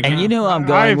bottom of the Grand And Canyon. you know who I'm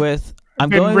going I've with? I'm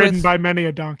Been going ridden with by many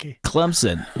a donkey.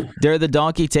 Clemson. They're the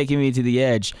donkey taking me to the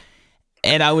edge.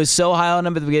 And I was so high on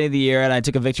them at the beginning of the year, and I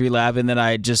took a victory lap, and then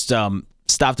I just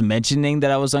stopped mentioning that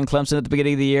I was on Clemson at the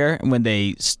beginning of the year when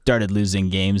they started losing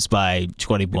games by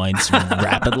 20 points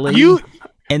rapidly.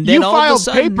 And then You all of a filed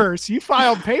sudden, papers. You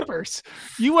filed papers.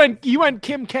 You went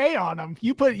Kim K on them.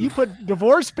 You put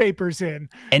divorce papers in.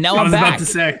 and now I I'm was back. about to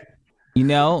say.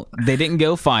 They didn't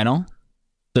go final,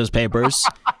 those papers.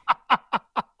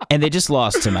 And they just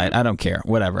lost tonight. I don't care.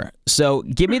 Whatever. So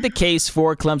give me the case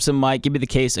for Clemson, Mike. Give me the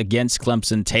case against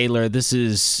Clemson, Taylor. This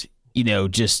is,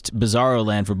 just bizarro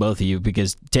land for both of you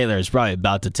because Taylor is probably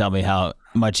about to tell me how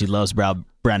much he loves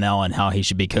Brownell and how he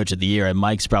should be coach of the year. And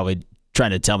Mike's probably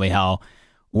trying to tell me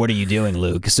what are you doing,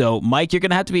 Luke? So, Mike, you're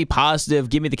going to have to be positive.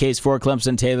 Give me the case for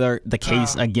Clemson, Taylor. The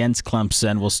case against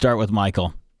Clemson. We'll start with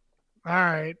Michael. All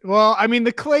right. Well, I mean,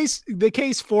 the case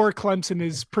for Clemson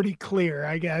is pretty clear,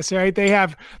 I guess, right? They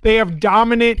have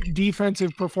dominant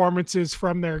defensive performances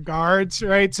from their guards,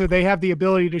 right? So they have the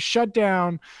ability to shut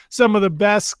down some of the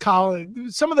best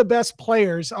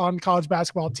players on college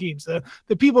basketball teams,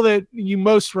 the people that you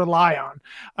most rely on.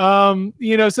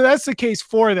 So that's the case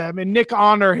for them. And Nick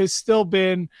Honor has still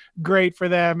been great for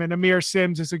them, and Amir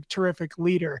Sims is a terrific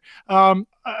leader.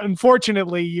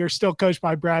 Unfortunately, you're still coached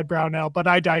by Brad Brownell, but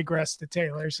I digress to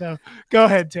Taylor. So go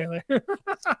ahead, Taylor.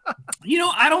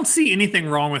 I don't see anything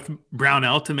wrong with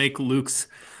Brownell to make Luke's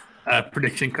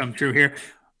prediction come true here.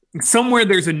 Somewhere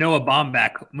there's a Noah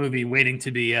Baumbach movie waiting to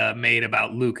be made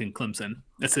about Luke and Clemson.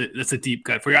 That's a deep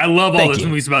cut for you. I love all those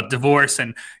movies about divorce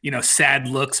and sad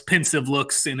looks, pensive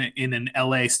looks in an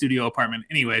LA studio apartment.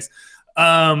 Anyways,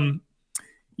 the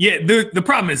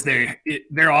problem is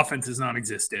their offense is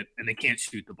non-existent and they can't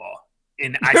shoot the ball.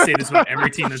 And I say this about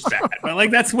every team that's bad, but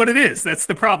that's what it is. That's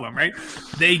the problem, right?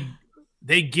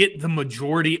 They get the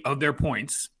majority of their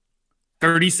points.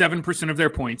 37% of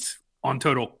their points on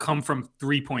total come from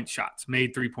 3-point shots,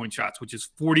 made 3-point shots, which is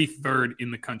 43rd in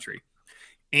the country.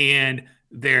 And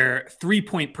their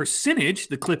 3-point percentage,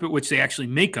 the clip at which they actually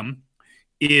make them,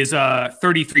 is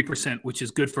 33%, which is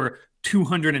good for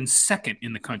 202nd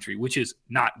in the country, which is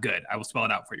not good. I will spell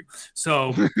it out for you.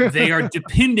 So they are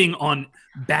depending on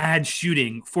bad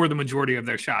shooting for the majority of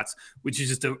their shots, which is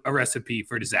just a recipe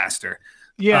for disaster.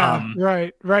 Yeah,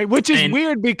 right. Which is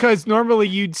weird because normally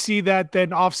you'd see that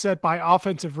then offset by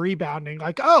offensive rebounding.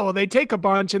 Like, they take a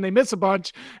bunch and they miss a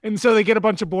bunch, and so they get a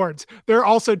bunch of boards. They're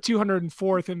also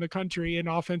 204th in the country in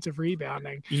offensive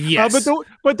rebounding. Yes.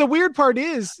 But the weird part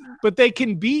is, they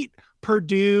can beat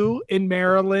Purdue in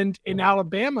Maryland in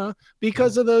Alabama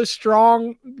because of those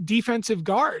strong defensive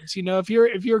guards. If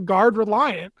you're guard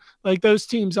reliant like those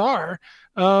teams are,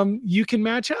 you can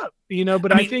match up.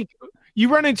 But I think you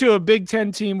run into a Big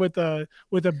Ten team with a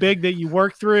big that you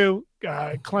work through,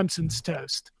 Clemson's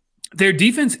toast. Their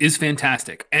defense is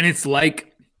fantastic, and it's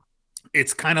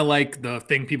kind of like the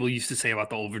thing people used to say about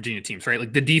the old Virginia teams, right?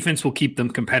 Like the defense will keep them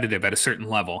competitive at a certain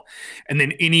level, and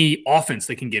then any offense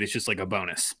they can get is just like a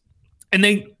bonus. And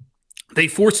they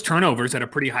force turnovers at a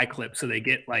pretty high clip, so they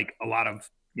get like a lot of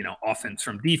offense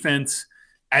from defense.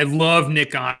 I love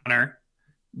Nick Honor,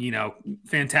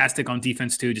 fantastic on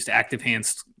defense too, just active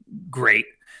hands, great.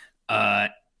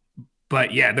 But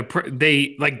yeah,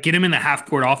 they get him in the half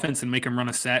court offense and make him run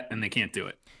a set, and they can't do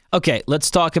it. Okay,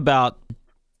 let's talk about.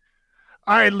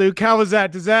 All right, Luke, how was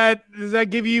that? Does that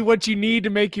give you what you need to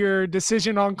make your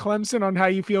decision on Clemson on how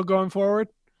you feel going forward?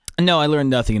 No, I learned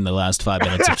nothing in the last 5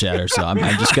 minutes of chatter, so I'm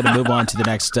just going to move on to the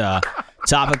next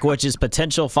topic, which is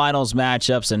potential finals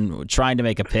matchups and trying to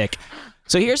make a pick.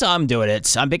 So here's how I'm doing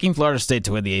it. I'm picking Florida State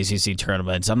to win the ACC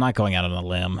tournament. I'm not going out on a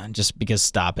limb just because,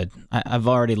 stop it. I've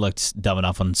already looked dumb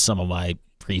enough on some of my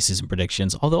preseason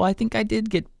predictions, although I think I did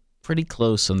get pretty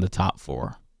close on the top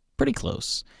 4. Pretty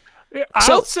close.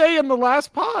 I'll say in the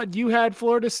last pod, you had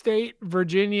Florida State,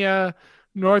 Virginia,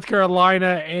 North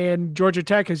Carolina, and Georgia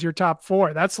Tech as your top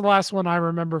 4. That's the last one I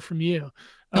remember from you.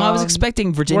 No, I was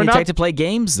expecting Virginia Tech to play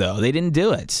games, though. They didn't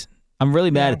do it. I'm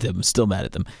really mad at them. I'm still mad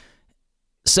at them.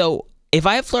 So if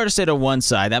I have Florida State on one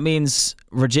side, that means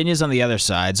Virginia's on the other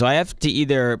side. So I have to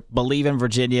either believe in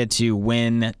Virginia to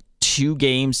win 2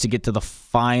 games to get to the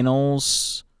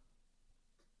finals,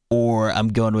 or I'm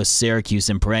going with Syracuse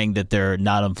and praying that they're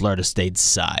not on Florida State's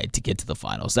side to get to the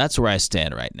finals. That's where I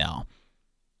stand right now.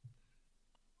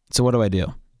 So what do I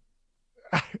do?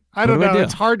 I don't know.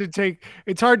 It's hard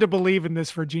to believe in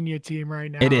this Virginia team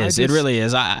right now. It is. It really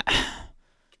is.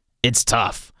 It's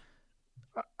tough.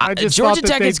 I just Georgia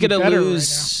Tech is going to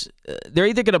lose. They're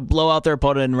either going to blow out their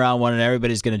opponent in round one and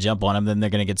everybody's going to jump on them, then they're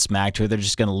going to get smacked, or they're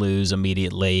just going to lose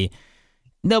immediately.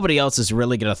 Nobody else is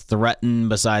really going to threaten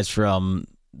besides from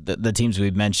the teams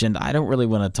we've mentioned. I don't really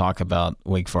want to talk about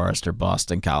Wake Forest or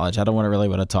Boston College. I don't really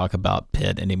want to talk about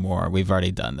Pitt anymore. We've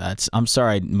already done that. I'm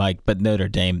sorry, Mike, but Notre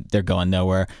Dame, they're going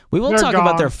nowhere. We will talk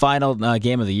about their final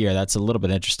game of the year. That's a little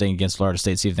bit interesting against Florida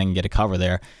State, see if they can get a cover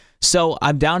there. So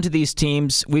I'm down to these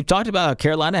teams. We've talked about how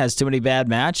Carolina has too many bad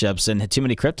matchups and too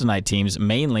many kryptonite teams,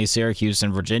 mainly Syracuse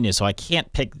and Virginia, so I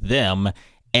can't pick them.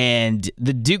 And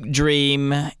the Duke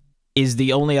Dream is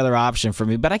the only other option for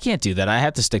me, but I can't do that. I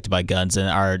have to stick to my guns and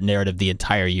our narrative the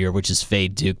entire year, which is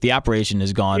Fade Duke. The operation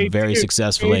has gone very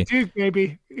successfully. Fade Duke,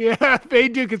 baby. Yeah,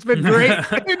 Fade Duke. It's been great.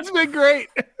 It's been great.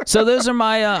 So those are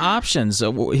my options.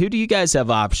 Who do you guys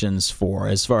have options for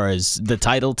as far as the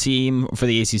title team for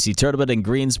the ACC tournament in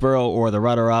Greensboro, or the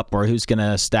runner-up, or who's going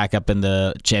to stack up in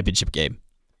the championship game?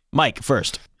 Mike,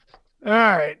 first. All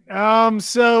right.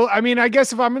 So, I mean, I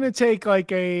guess if I'm going to take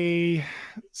like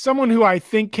someone who I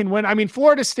think can win, I mean,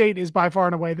 Florida State is by far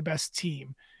and away the best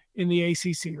team in the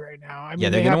ACC right now. I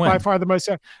mean, they have by far the most.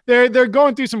 They're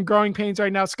going through some growing pains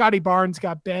right now. Scotty Barnes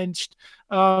got benched.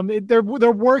 They're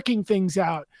working things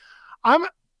out.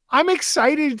 I'm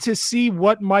excited to see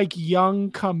what Mike Young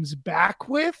comes back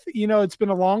with. You know, it's been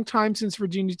a long time since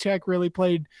Virginia Tech really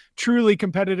played truly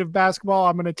competitive basketball.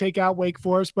 I'm going to take out Wake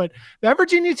Forest, but that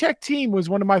Virginia Tech team was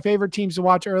one of my favorite teams to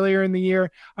watch earlier in the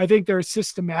year. I think they're a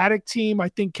systematic team. I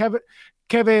think Keve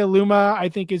Aluma, I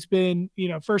think, has been,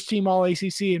 first team all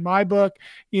ACC in my book.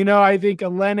 I think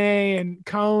Elene and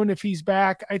Cone, if he's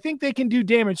back, I think they can do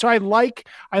damage. So I like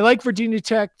Virginia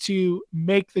Tech to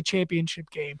make the championship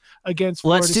game against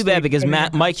Florida State. Well, that's too bad because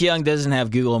Mike Young doesn't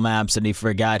have Google Maps and he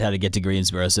forgot how to get to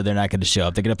Greensboro, so they're not going to show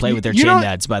up. They're going to play with their chain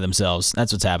nets by themselves.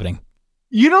 That's what's happening.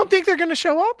 You don't think they're going to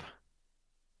show up?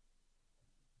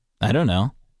 I don't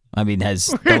know. I mean, has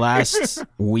the last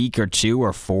week or two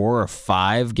or 4 or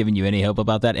 5 given you any hope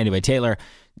about that? Anyway, Taylor,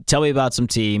 tell me about some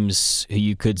teams who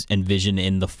you could envision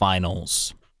in the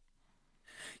finals.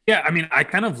 Yeah, I mean, I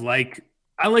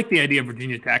like the idea of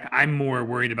Virginia Tech. I'm more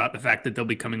worried about the fact that they'll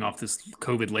be coming off this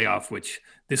COVID layoff, which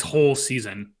this whole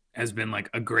season has been like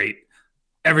every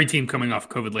team coming off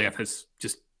COVID layoff has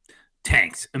just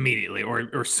tanked immediately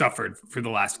or suffered for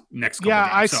the next couple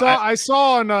games. I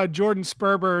saw on Jordan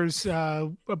Sperber's,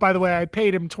 by the way, I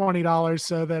paid him $20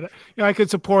 so that I could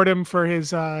support him for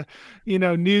his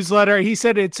newsletter. He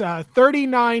said it's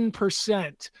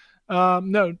 39%.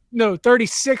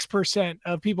 36%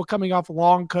 of people coming off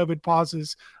long COVID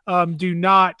pauses do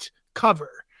not cover.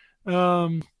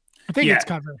 I think it's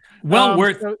cover. Well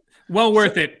worth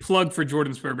it. Plug for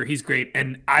Jordan Sperber. He's great.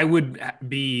 And I would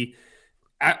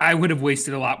have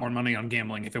wasted a lot more money on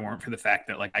gambling if it weren't for the fact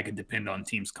that I could depend on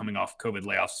teams coming off COVID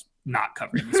layoffs not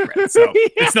covering the spread. So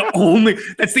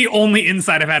that's the only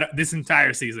insight I've had this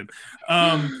entire season.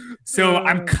 So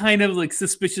I'm kind of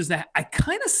suspicious that I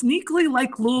kind of sneakily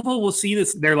like Louisville. We'll see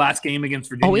their last game against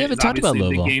Virginia. Oh, we haven't talked about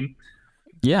Louisville. Game.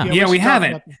 Yeah, we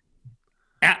haven't.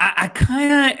 I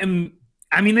kind of am.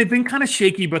 I mean, they've been kind of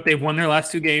shaky, but they've won their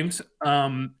last 2 games.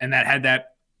 And that had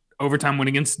that overtime win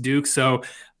against Duke. So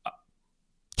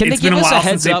can they give us a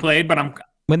heads up played, but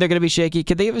when they're going to be shaky?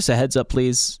 Could they give us a heads up,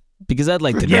 please? Because I'd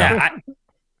like to know.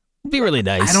 It'd be really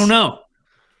nice. I don't know.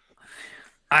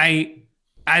 I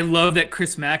love that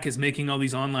Chris Mack is making all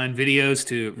these online videos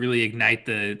to really ignite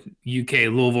the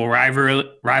UK Louisville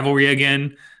rivalry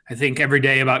again. I think every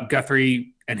day about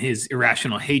Guthrie and his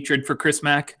irrational hatred for Chris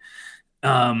Mack.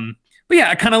 But yeah,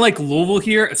 I kind of like Louisville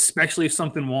here, especially if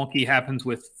something wonky happens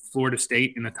with Florida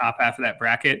State in the top half of that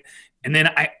bracket. And then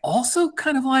I also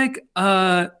kind of like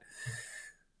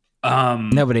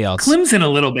nobody else. Clemson a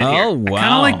little bit. Oh, wow. I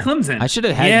kind of like Clemson. I should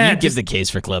have had you give the case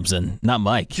for Clemson, not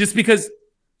Mike. Just because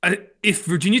if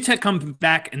Virginia Tech comes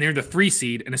back and they're the 3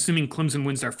 seed, and assuming Clemson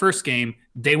wins their first game,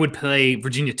 they would play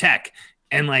Virginia Tech.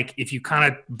 And if you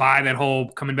kind of buy that whole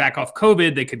coming back off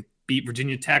COVID, they could beat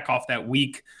Virginia Tech off that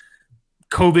week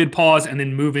COVID pause and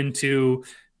then move into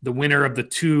the winner of the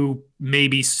 2,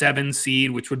 maybe 7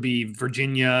 seed, which would be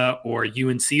Virginia or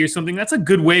UNC or something. That's a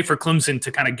good way for Clemson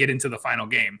to kind of get into the final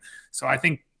game. So I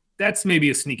think that's maybe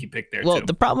a sneaky pick there. Well, too.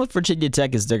 the problem with Virginia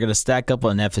Tech is they're going to stack up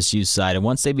on FSU's side, and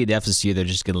once they beat FSU, they're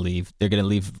just going to leave. They're going to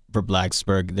leave for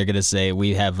Blacksburg. They're going to say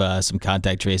we have some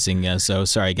contact tracing. So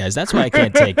sorry, guys. That's why I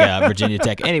can't take Virginia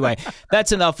Tech. Anyway,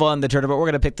 that's enough on the tournament. We're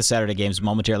going to pick the Saturday games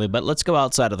momentarily, but let's go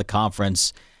outside of the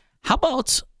conference. How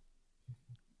about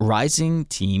rising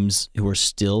teams who are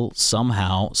still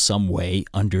somehow, some way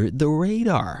under the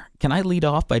radar? Can I lead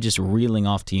off by just reeling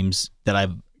off teams that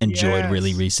I've enjoyed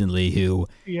really recently who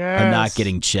are not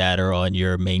getting chatter on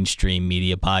your mainstream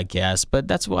media podcast, but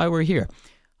that's why we're here.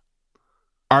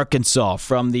 Arkansas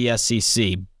from the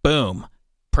SEC, boom.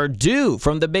 Purdue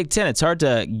from the Big Ten. It's hard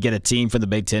to get a team from the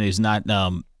Big Ten who's not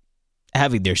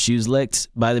having their shoes licked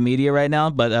by the media right now,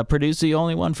 but Purdue's the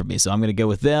only one for me, so I'm going to go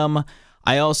with them.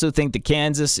 I also think that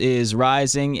Kansas is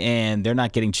rising, and they're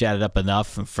not getting chatted up enough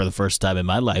for the first time in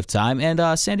my lifetime. And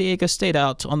San Diego State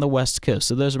out on the West Coast.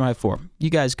 So those are my 4.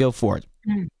 You guys go for it.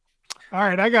 All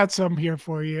right, I got some here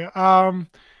for you. I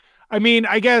mean,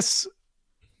 I guess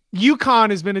UConn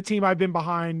has been a team I've been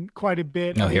behind quite a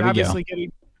bit. Oh, here we obviously go.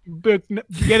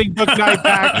 Getting Book Night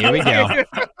back. Here we go.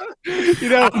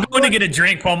 I'm going to get a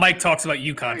drink while Mike talks about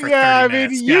UConn for 30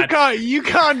 minutes. I mean,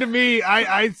 UConn to me,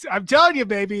 I'm telling you,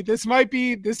 baby, this might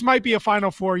be a Final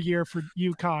Four year for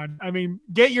UConn. I mean,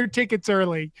 get your tickets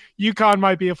early. UConn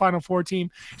might be a Final Four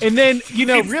team. And then,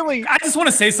 really, I just want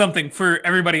to say something for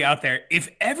everybody out there. If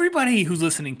everybody who's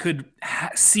listening could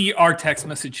see our text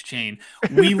message chain,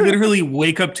 we literally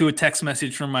wake up to a text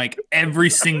message from Mike every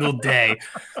single day.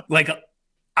 Like,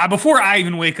 before I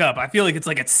even wake up, I feel like it's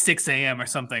like at 6 a.m. or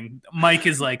something. Mike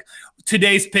is like,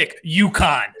 today's pick,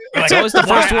 UConn. It's always the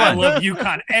first one. I love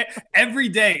UConn. Every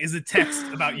day is a text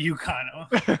about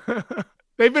UConn.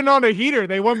 They've been on a heater.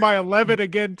 They won by 11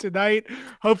 again tonight,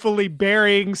 hopefully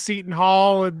burying Seton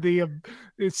Hall in the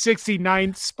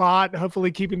 69th spot,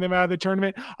 hopefully keeping them out of the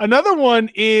tournament. Another one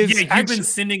is... Yeah, you've been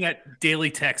sending a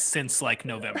daily text since like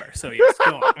November. So yes,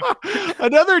 go on.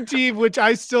 Another team, which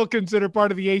I still consider part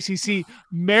of the ACC,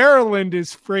 Maryland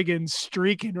is friggin'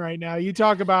 streaking right now. You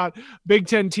talk about Big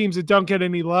Ten teams that don't get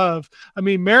any love. I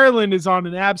mean, Maryland is on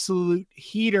an absolute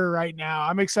heater right now.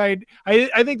 I'm excited.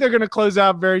 I think they're going to close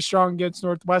out very strong against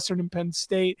Northwestern and Penn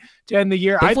State to end the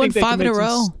year. They've won 5 in a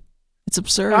row. It's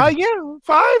absurd. Yeah,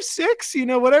 5, 6,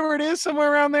 whatever it is,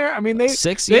 somewhere around there. I mean, they've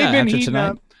been heating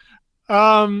up.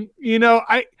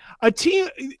 A team,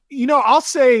 I'll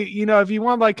say, if you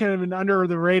want like kind of an under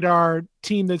the radar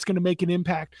team that's going to make an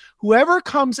impact, whoever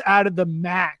comes out of the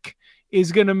MAC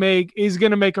is going to make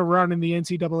a run in the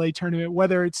NCAA tournament,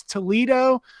 whether it's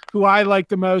Toledo, who I like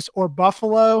the most, or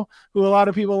Buffalo, who a lot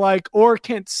of people like, or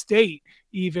Kent State.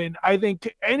 Even I think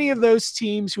any of those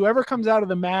teams, whoever comes out of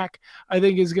the MAC, I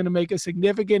think is going to make a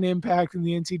significant impact in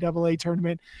the NCAA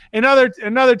tournament.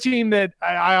 Another team that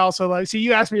I also like. See,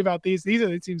 you asked me about these. These are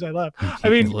the teams I love. I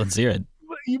mean, let's hear it.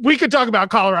 We could talk about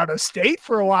Colorado State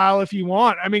for a while if you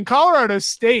want. I mean, Colorado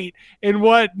State and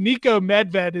what Nico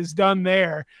Medved has done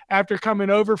there after coming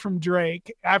over from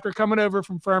Drake, after coming over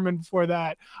from Furman before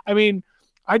that. I mean,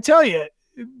 I tell you,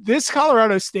 this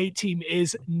Colorado State team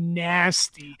is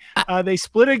nasty. They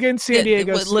split against San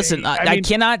Diego State. Listen, I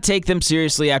cannot take them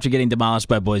seriously after getting demolished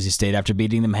by Boise State after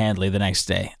beating them handily the next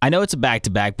day. I know it's a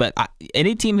back-to-back, but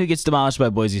any team who gets demolished by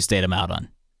Boise State, I'm out on.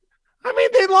 I mean,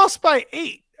 they lost by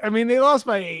 8.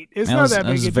 It's not that big a deal.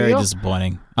 It was very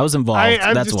disappointing. I was involved.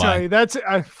 That's why. That's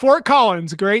Fort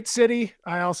Collins, great city.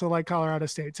 I also like Colorado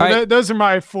State. So those are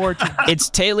my 4 teams. It's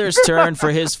Taylor's turn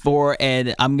for his 4,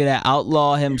 and I'm going to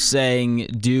outlaw him saying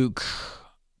Duke,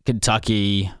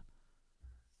 Kentucky,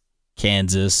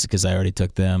 Kansas, because I already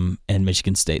took them, and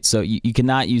Michigan State. So you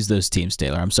cannot use those teams,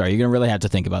 Taylor. I'm sorry. You're going to really have to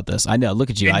think about this. I know. Look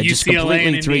at you. And I just UCLA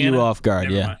completely threw you off guard.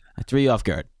 Never mind. I threw you off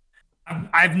guard.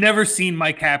 I've never seen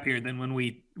Mike happier than when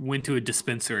we went to a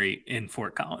dispensary in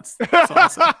Fort Collins. That's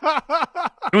awesome.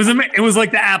 It was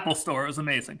like the Apple store. It was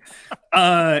amazing.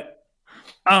 And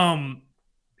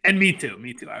me too.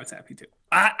 I was happy too.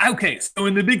 Okay, so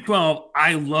in the Big 12,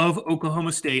 I love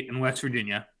Oklahoma State and West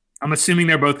Virginia. I'm assuming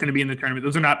they're both going to be in the tournament.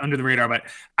 Those are not under the radar, but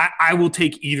I will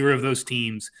take either of those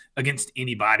teams against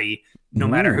anybody, no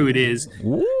matter who it is.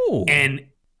 Ooh. And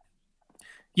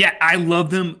yeah, I love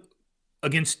them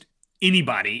against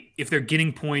anybody. If they're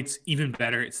getting points, even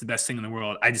better. It's the best thing in the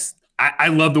world. I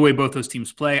love the way both those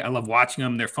teams play. I love watching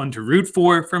them. They're fun to root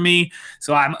for me.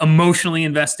 So I'm emotionally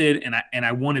invested, and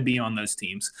I want to be on those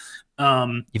teams.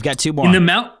 You've got 2 more. In the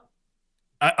Mount.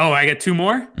 I got 2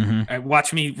 more? Mm-hmm.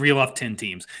 Watch me reel off 10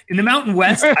 teams. In the Mountain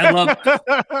West, I love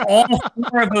all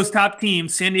 4 of those top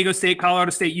teams: San Diego State,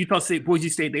 Colorado State, Utah State, Boise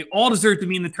State. They all deserve to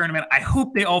be in the tournament. I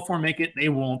hope they all 4 make it. They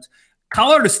won't.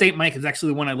 Colorado State, Mike, is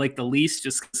actually the one I like the least,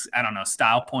 just 'cause, I don't know,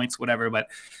 style points, whatever. But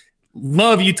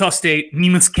Love Utah State,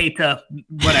 Nemus Keita,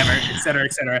 whatever, et cetera,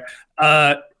 et cetera.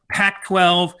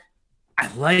 Pac-12. I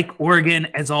like Oregon,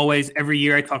 as always. Every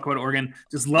year I talk about Oregon.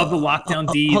 Just love the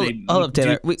lockdown D. Hold up,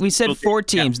 Taylor. We said 4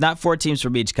 teams, not 4 teams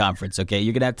from each conference, okay?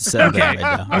 You're going to have to settle down right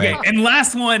now. Okay, right? and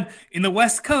last one, in the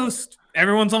West Coast,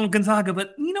 everyone's on Gonzaga,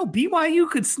 but, BYU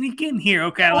could sneak in here,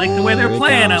 okay? I like the way they're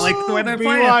playing. I like the way they're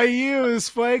playing. BYU is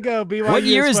fuego. BYU what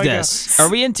year is fuego. this? Are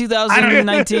we in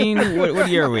 2019? what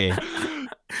year are we?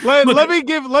 Let me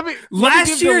give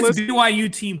last year's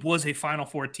BYU team was a Final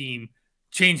Four team.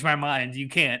 Change my mind. You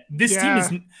can't. This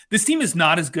team is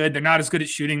not as good. They're not as good at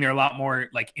shooting. They're a lot more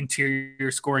like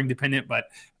interior scoring dependent, but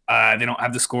they don't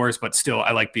have the scores. But still,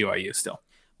 I like BYU still.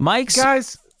 Mike's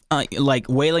guys like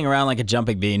wailing around like a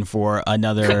jumping bean for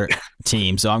another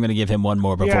team, so I'm going to give him one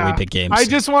more before we pick games. I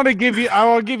just want to give you. I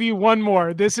will give you one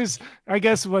more. This is, I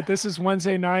guess, this is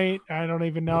Wednesday night. I don't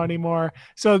even know anymore.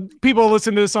 So people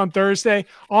listen to this on Thursday.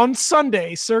 On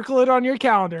Sunday, circle it on your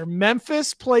calendar.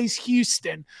 Memphis plays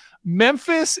Houston.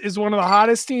 Memphis is one of the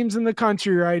hottest teams in the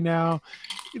country right now.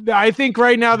 I think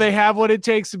right now they have what it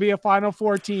takes to be a Final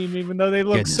Four team, even though they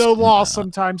look lost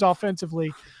sometimes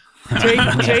offensively. Take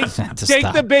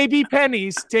the baby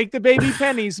pennies. Take the baby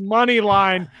pennies. Money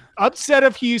line. Upset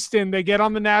of Houston. They get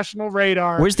on the national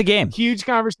radar. Where's the game? Huge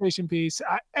conversation piece.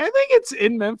 I think it's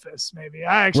in Memphis, maybe.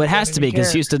 It has to be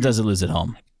because Houston doesn't lose at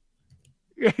home.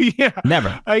 Yeah.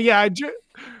 Never.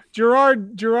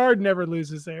 Gerard never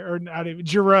loses there, or not even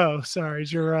Giroux. Sorry,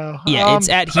 Giroux. Yeah, it's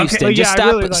at Houston. Okay. Just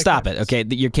stop Memphis. it. Okay,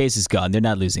 your case is gone. They're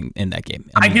not losing in that game.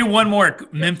 I get one more.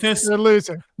 Memphis. They're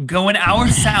losing. Going our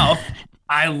south.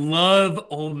 I love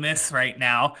Ole Miss right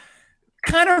now.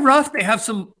 Kind of rough. They have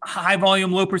some high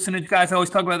volume, low percentage guys. I always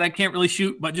talk about that can't really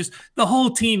shoot, but just the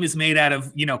whole team is made out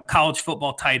of college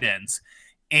football tight ends,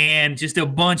 and just a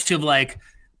bunch of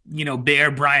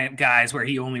Bear Bryant guys where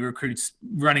he only recruits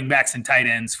running backs and tight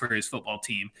ends for his football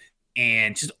team,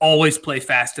 and just always play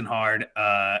fast and hard.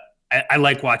 I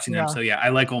like watching them. So, I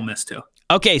like Ole Miss too.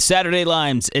 Okay, Saturday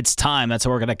Limes, it's time. That's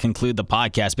how we're going to conclude the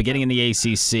podcast. Beginning in the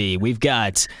ACC, we've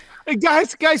got... Hey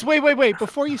guys, wait.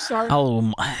 Before you start,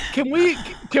 can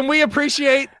we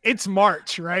appreciate it's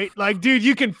March, right? Like, dude,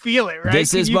 you can feel it, right?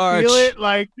 This is March. Feel it?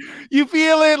 Like, you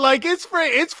feel it like it's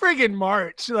friggin'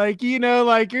 March. Like,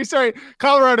 you're sorry.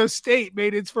 Colorado State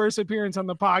made its first appearance on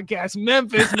the podcast.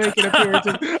 Memphis making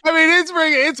appearances. I mean,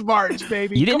 it's March,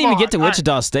 baby. You didn't even get to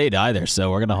Wichita State either,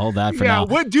 so we're gonna hold that for now.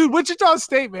 Dude, Wichita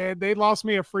State, man, they lost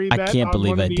me a free bet. I can't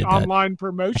believe I did that. Online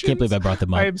promotions. I can't believe I brought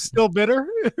them up. I am still bitter.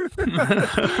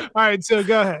 All right, so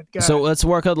go ahead. So let's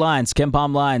work on lines.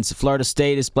 KenPom lines. Florida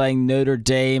State is playing Notre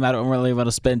Dame. I don't really want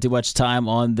to spend too much time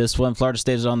on this one. Florida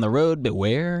State is on the road.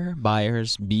 Beware,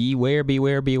 buyers. Beware.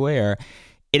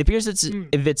 It appears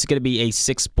if it's going to be a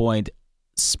 6-point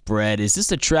spread. Is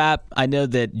this a trap? I know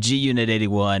that G Unit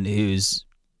 81, who's,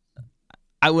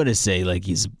 I want to say like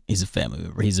he's a family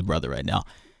member. He's a brother right now.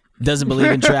 Doesn't believe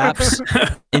in traps,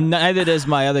 and neither does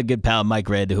my other good pal Mike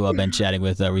Red, who I've been chatting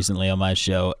with recently on my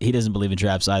show. He doesn't believe in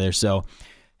traps either. So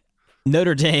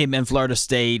Notre Dame and Florida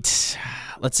State.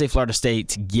 Let's say Florida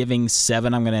State giving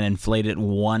 7. I'm going to inflate it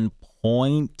 1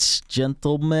 point,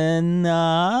 gentlemen.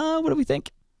 What do we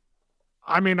think?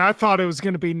 I mean, I thought it was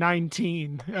going to be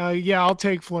 19. I'll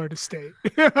take Florida State.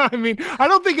 I mean, I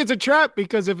don't think it's a trap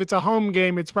because if it's a home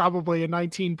game, it's probably a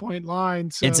 19-point line.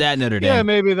 So, it's at Notre Dame. Yeah,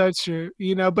 maybe that's true.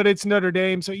 But it's Notre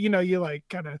Dame, so you like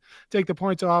kind of take the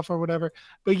points off or whatever.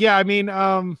 But yeah, I mean,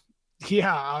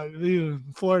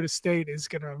 Florida State is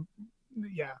gonna,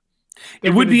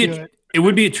 It would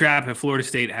be a trap if Florida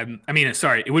State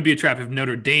it would be a trap if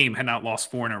Notre Dame had not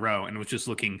lost 4 in a row and was just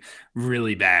looking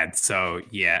really bad. So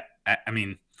yeah. I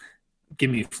mean,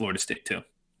 give me Florida State too.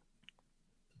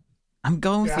 I'm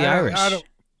going with the Irish. All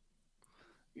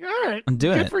right. I'm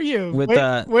doing Good it. for you. With,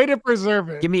 way to preserve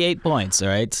it. Give me 8 points, all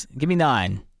right? Give me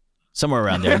 9. Somewhere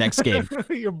around there, next game.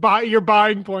 You're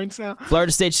buying points now.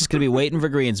 Florida State's just going to be waiting for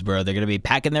Greensboro. They're going to be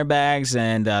packing their bags,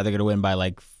 and they're going to win by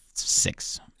like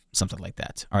 6, something like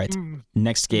that. All right,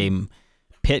 Next game,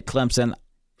 Pitt, Clemson.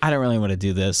 I don't really want to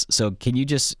do this, so can you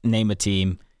just name a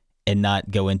team and not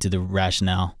go into the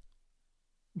rationale?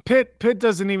 Pitt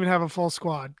doesn't even have a full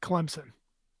squad. Clemson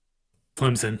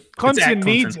needs it.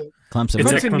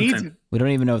 Clemson needs it. We don't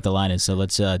even know what the line is, so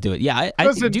let's do it. Yeah,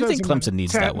 I do think Clemson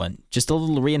needs that one. Just a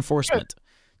little reinforcement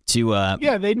to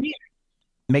they need it.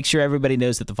 Make sure everybody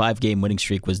knows that the 5-game winning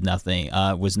streak was not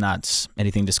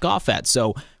anything to scoff at.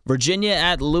 So Virginia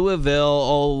at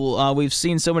Louisville. We've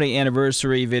seen so many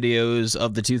anniversary videos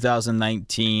of the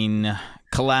 2019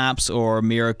 collapse or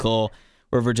miracle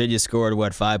where Virginia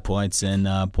scored 5 points in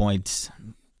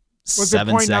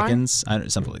 0.7 seconds,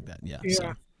 something like that. Yeah.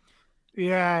 So.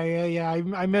 Yeah.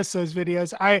 I miss those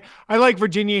videos. I like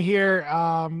Virginia here.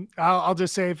 I'll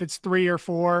just say if it's 3 or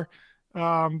 4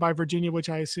 by Virginia, which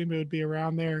I assume it would be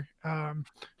around there.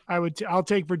 I'll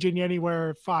take Virginia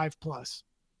anywhere 5+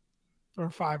 or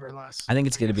 5 or less. I think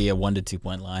it's going to be a 1 to 2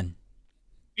 point line.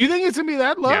 You think it's going to be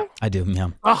that low? Yeah. I do, yeah.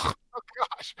 Oh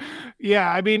gosh. Yeah.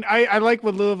 I mean, I like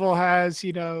what Louisville has,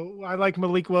 I like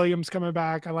Malik Williams coming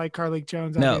back. I like Carlik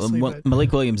Jones. No,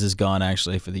 Malik Williams is gone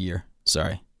actually for the year.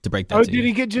 Sorry to break that to did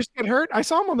you. he just get hurt? I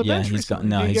saw him on the bench. Yeah, he's gone.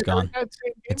 No, he's gone.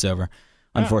 It's over.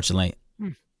 Yeah. Unfortunately.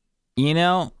 I'm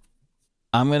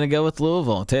going to go with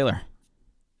Louisville. Taylor.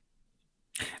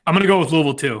 I'm going to go with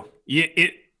Louisville too.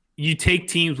 You take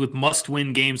teams with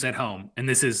must-win games at home, and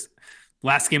this is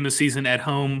last game of the season at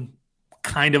home,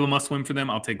 kind of a must-win for them.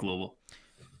 I'll take Louisville.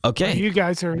 Okay. You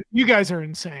guys are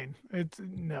insane. It's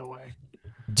no way.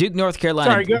 Duke, North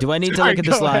Carolina. Do I need to look at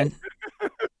this line?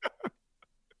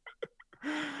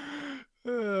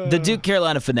 The Duke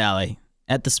Carolina finale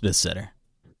at the Smith Center.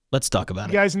 Let's talk about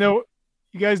it.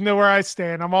 You guys know where I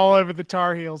stand. I'm all over the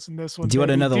Tar Heels in this one. Do you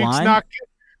want another Duke's line? Not good.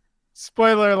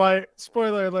 Spoiler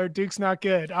alert. Duke's not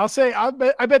good. I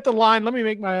bet the line. Let me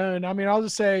make my own. I mean, I'll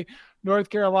just say North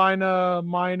Carolina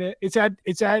minus. It's at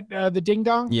the Ding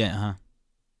Dong. Yeah.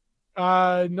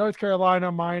 North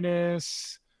Carolina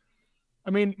minus. I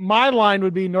mean, my line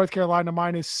would be North Carolina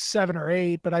minus 7 or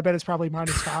 8, but I bet it's probably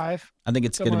minus 5. I think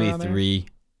it's going to be 3.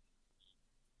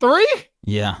 3?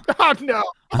 Yeah. Oh no.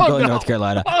 I'm going North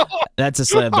Carolina. That's a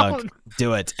slam dunk.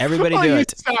 Do it. Everybody do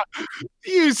it.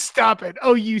 You stop it.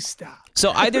 Oh, you stop.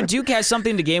 So either Duke has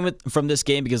something to gain from this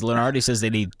game because Lenardi says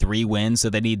they need 3 wins, so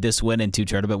they need this win and 2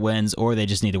 tournament wins, or they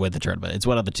just need to win the tournament. It's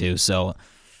one of the two. So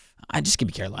I just give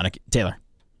me Carolina. Taylor.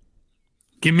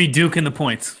 Give me Duke and the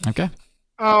points. Okay.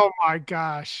 Oh my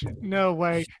gosh. No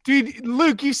way. Dude,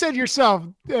 Luke, you said yourself,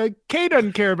 Kay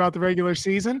doesn't care about the regular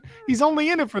season. He's only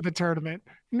in it for the tournament.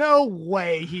 No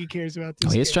way he cares about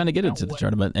this. He's trying to get into the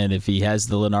tournament, and if he has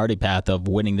the Lenardi path of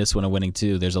winning this one and winning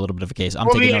 2, there's a little bit of a case. I'm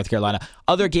taking North Carolina.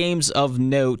 Other games of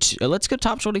note. Let's go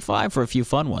top 25 for a few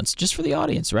fun ones, just for the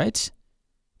audience, right?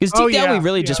 Because deep down, we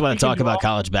really just want to talk about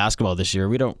college basketball this year.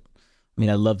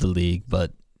 I love the league,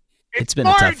 but it's been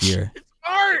March. A tough year. It's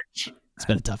March. It's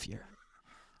been a tough year.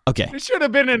 Okay. It should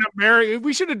have been an American.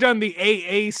 We should have done the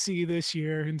AAC this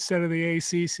year instead of the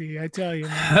ACC. I tell you,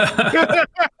 man.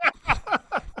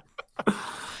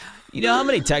 You know how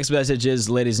many text messages,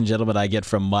 ladies and gentlemen, I get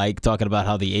from Mike talking about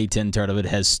how the A-10 tournament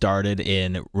has started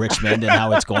in Richmond and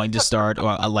how it's going to start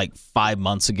like 5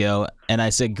 months ago. And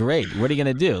I said, great. What are you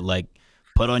going to do? Like,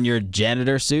 put on your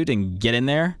janitor suit and get in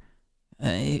there?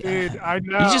 Dude, I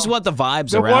know. You just want the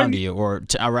vibes around you, or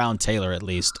around Taylor at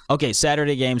least. Okay,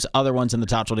 Saturday games, other ones in the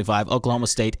top 25, Oklahoma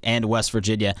State and West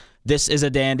Virginia. This is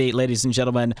a dandy, ladies and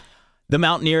gentlemen. The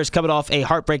Mountaineers coming off a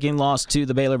heartbreaking loss to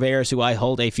the Baylor Bears, who I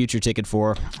hold a future ticket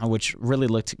for, which really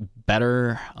looked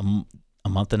better a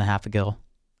month and a half ago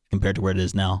compared to where it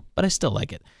is now, but I still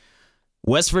like it.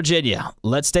 West Virginia,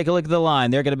 let's take a look at the line.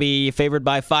 They're going to be favored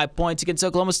by 5 points against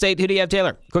Oklahoma State. Who do you have,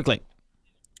 Taylor? Quickly.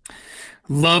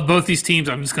 Love both these teams.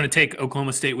 I'm just going to take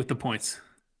Oklahoma State with the points.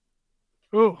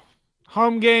 Ooh,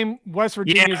 home game. West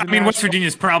Virginia. Yeah, West Virginia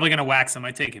is probably going to wax them.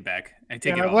 I take it back. It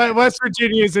all back. West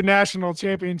Virginia is a national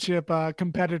championship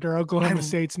competitor. Oklahoma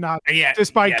State's not. Yeah,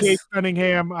 despite Cade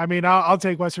Cunningham. I mean, I'll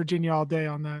take West Virginia all day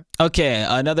on that. Okay,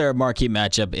 another marquee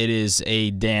matchup. It is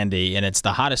a dandy, and it's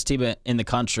the hottest team in the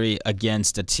country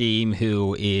against a team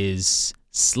who is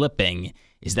slipping.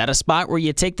 Is that a spot where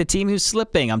you take the team who's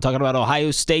slipping? I'm talking about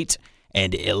Ohio State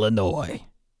and Illinois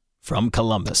from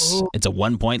Columbus. Ooh. It's a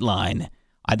 1 point line.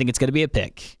 I think it's going to be a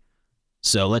pick.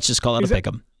 So let's just call it a pick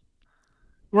 'em.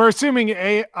 We're assuming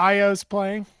Io's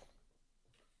playing.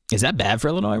 Is that bad for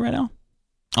Illinois right now?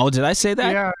 Oh, did I say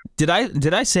that? Yeah.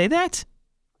 Did I say that?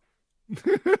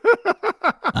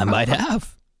 I might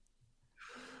have.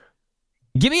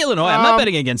 Give me Illinois. I'm not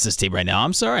betting against this team right now.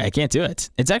 I'm sorry. I can't do it.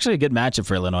 It's actually a good matchup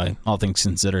for Illinois, all things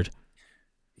considered.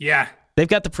 Yeah. They've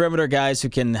got the perimeter guys who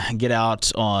can get out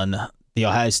on the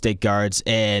Ohio State guards,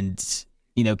 and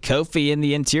Kofi in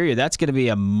the interior. That's going to be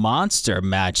a monster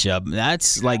matchup.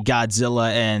 That's like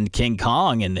Godzilla and King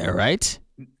Kong in there, right?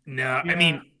 No, yeah. I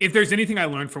mean, if there's anything I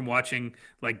learned from watching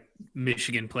like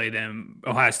Michigan play them,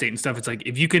 Ohio State and stuff, it's like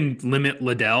if you can limit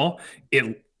Liddell,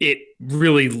 it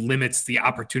really limits the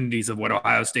opportunities of what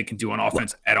Ohio State can do on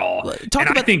offense at all.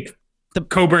 I think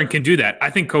Coburn can do that. I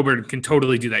think Coburn can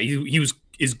totally do that. He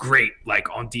is great like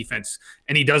on defense,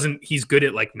 and he's good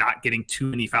at like not getting too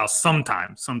many fouls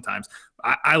sometimes.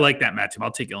 I like that matchup.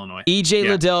 I'll take Illinois. EJ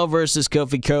Liddell versus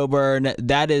Kofi Coburn.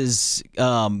 That is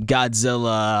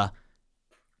Godzilla,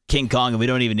 King Kong, and we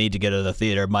don't even need to go to the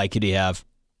theater. Mike, who do you have?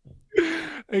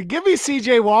 Give me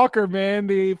CJ Walker, man,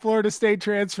 the Florida State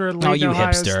transfer. Oh, you Ohio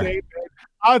hipster. State, man.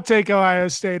 I'll take Ohio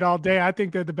State all day. I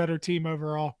think they're the better team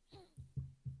overall.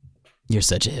 You're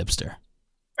such a hipster.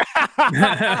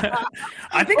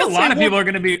 I think a lot of people are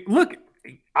going to be, look,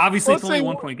 obviously it's only a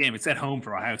 1-point game. It's at home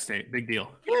for Ohio State. Big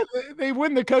deal. Yeah, they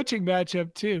win the coaching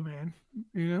matchup too,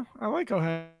 man. I like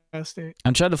Ohio State.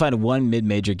 I'm trying to find one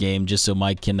mid-major game just so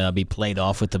Mike can be played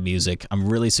off with the music. I'm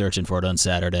really searching for it on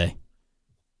Saturday.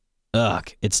 Ugh,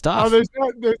 it's tough. Oh, there's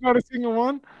not a single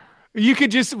one. You could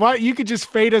just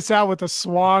fade us out with a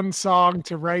swan song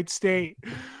to Wright State.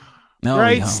 No,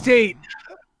 Wright State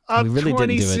up we really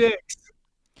 26. didn't do it.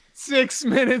 6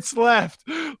 minutes left.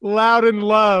 Loud and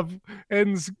Love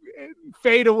and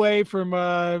fade away from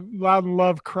Loud and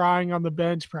Love crying on the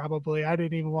bench. Probably. I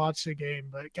didn't even watch the game,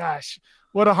 but gosh,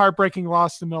 what a heartbreaking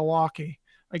loss to Milwaukee.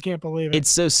 I can't believe it. It's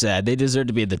so sad. They deserve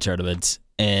to be in the tournament,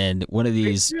 and one of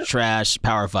these trash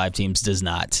Power 5 teams does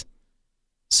not.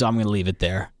 So I'm going to leave it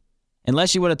there.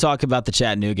 Unless you want to talk about the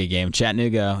Chattanooga game.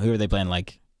 Chattanooga, who are they playing?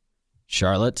 Like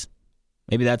Charlotte?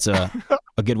 Maybe that's a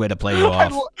good way to play you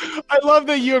off. I love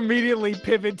that you immediately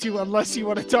pivot to unless you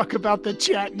want to talk about the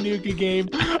Chattanooga game.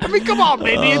 I mean, come on,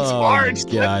 baby. It's March.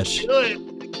 Gosh. Do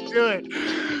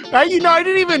it. I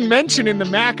didn't even mention in the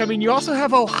MAC. I mean, you also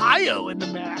have Ohio in the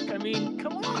MAC. I mean,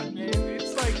 come on, man.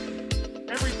 It's like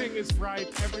everything is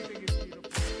ripe. Everything is